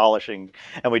we're abolishing,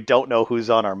 and we don't know who's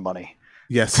on our money.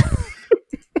 Yes.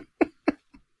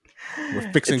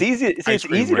 We're fixing. It's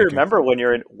easy to remember when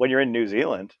you're in New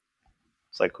Zealand.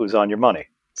 It's like, who's on your money?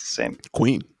 It's the same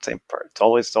Queen. Same part. It's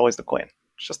always the Queen.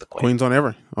 It's just the Queen. Queen's on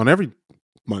every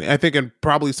money. I think, and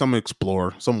probably some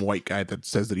explorer, some white guy that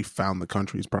says that he found the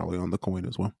country is probably on the coin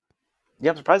as well.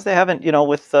 Yeah, I'm surprised they haven't.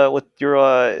 With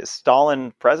your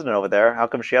Stalin president over there, how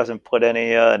come she hasn't put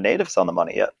any natives on the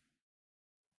money yet?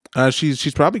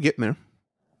 She's probably getting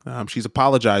there. She's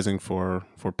apologizing for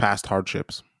past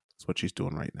hardships. That's what she's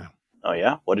doing right now. Oh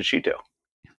yeah, what did she do?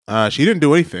 She didn't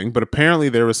do anything, but apparently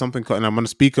there was something. And I'm going to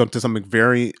speak up to something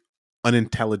very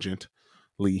unintelligently.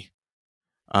 We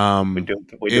do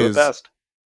it best.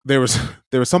 There was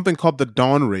something called the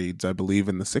Dawn Raids, I believe,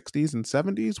 in the 60s and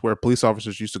 70s, where police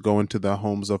officers used to go into the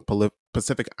homes of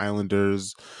Pacific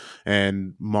Islanders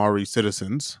and Maori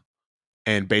citizens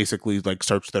and basically like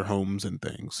search their homes and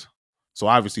things. So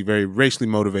obviously very racially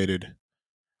motivated,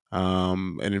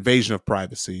 an invasion of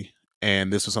privacy.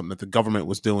 And this was something that the government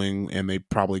was doing, and they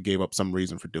probably gave up some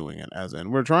reason for doing it, as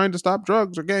in, we're trying to stop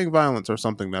drugs or gang violence or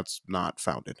something that's not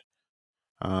founded.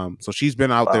 So she's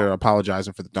been out there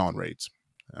apologizing for the Dawn raids.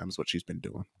 That's what she's been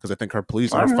doing. Because I think her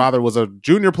father was a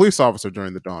junior police officer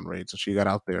during the Dawn raids. So she got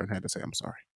out there and had to say, I'm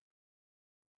sorry.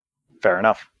 Fair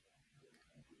enough.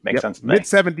 Makes sense to me.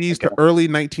 Mid-70s to early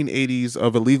 1980s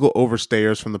of illegal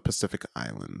overstayers from the Pacific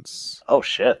Islands. Oh,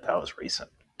 shit. That was recent.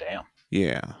 Damn.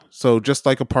 Yeah. So just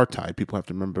like apartheid, people have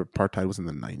to remember apartheid was in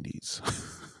the 90s.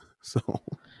 So.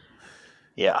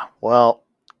 Yeah. Well,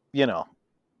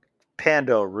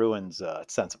 Pando ruins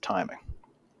sense of timing.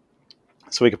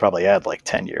 So we could probably add like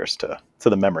 10 years to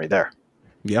the memory there.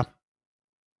 Yeah.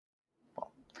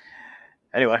 Well,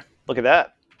 anyway, look at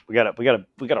that. We got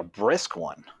a brisk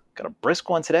one. Got a brisk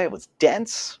one today. It was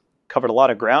dense, covered a lot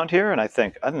of ground here, and I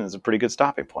think it's a pretty good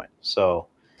stopping point. So,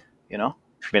 if you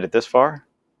made it this far,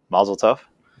 mazel tov.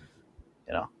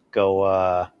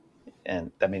 Go,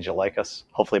 and that means you like us.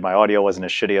 Hopefully my audio wasn't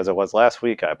as shitty as it was last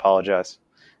week. I apologize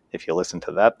if you listened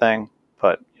to that thing,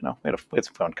 but we had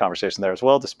some fun conversation there as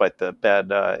well, despite the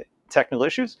bad technical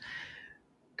issues.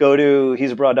 Go to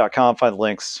he'sabroad.com, find the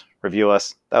links, review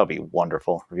us. That would be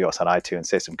wonderful. Review us on iTunes,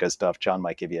 say some good stuff. John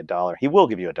might give you $1. He will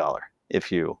give you $1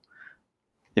 if you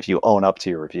own up to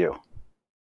your review.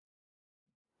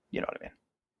 You know what I mean?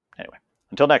 Anyway,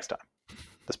 until next time,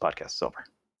 this podcast is over.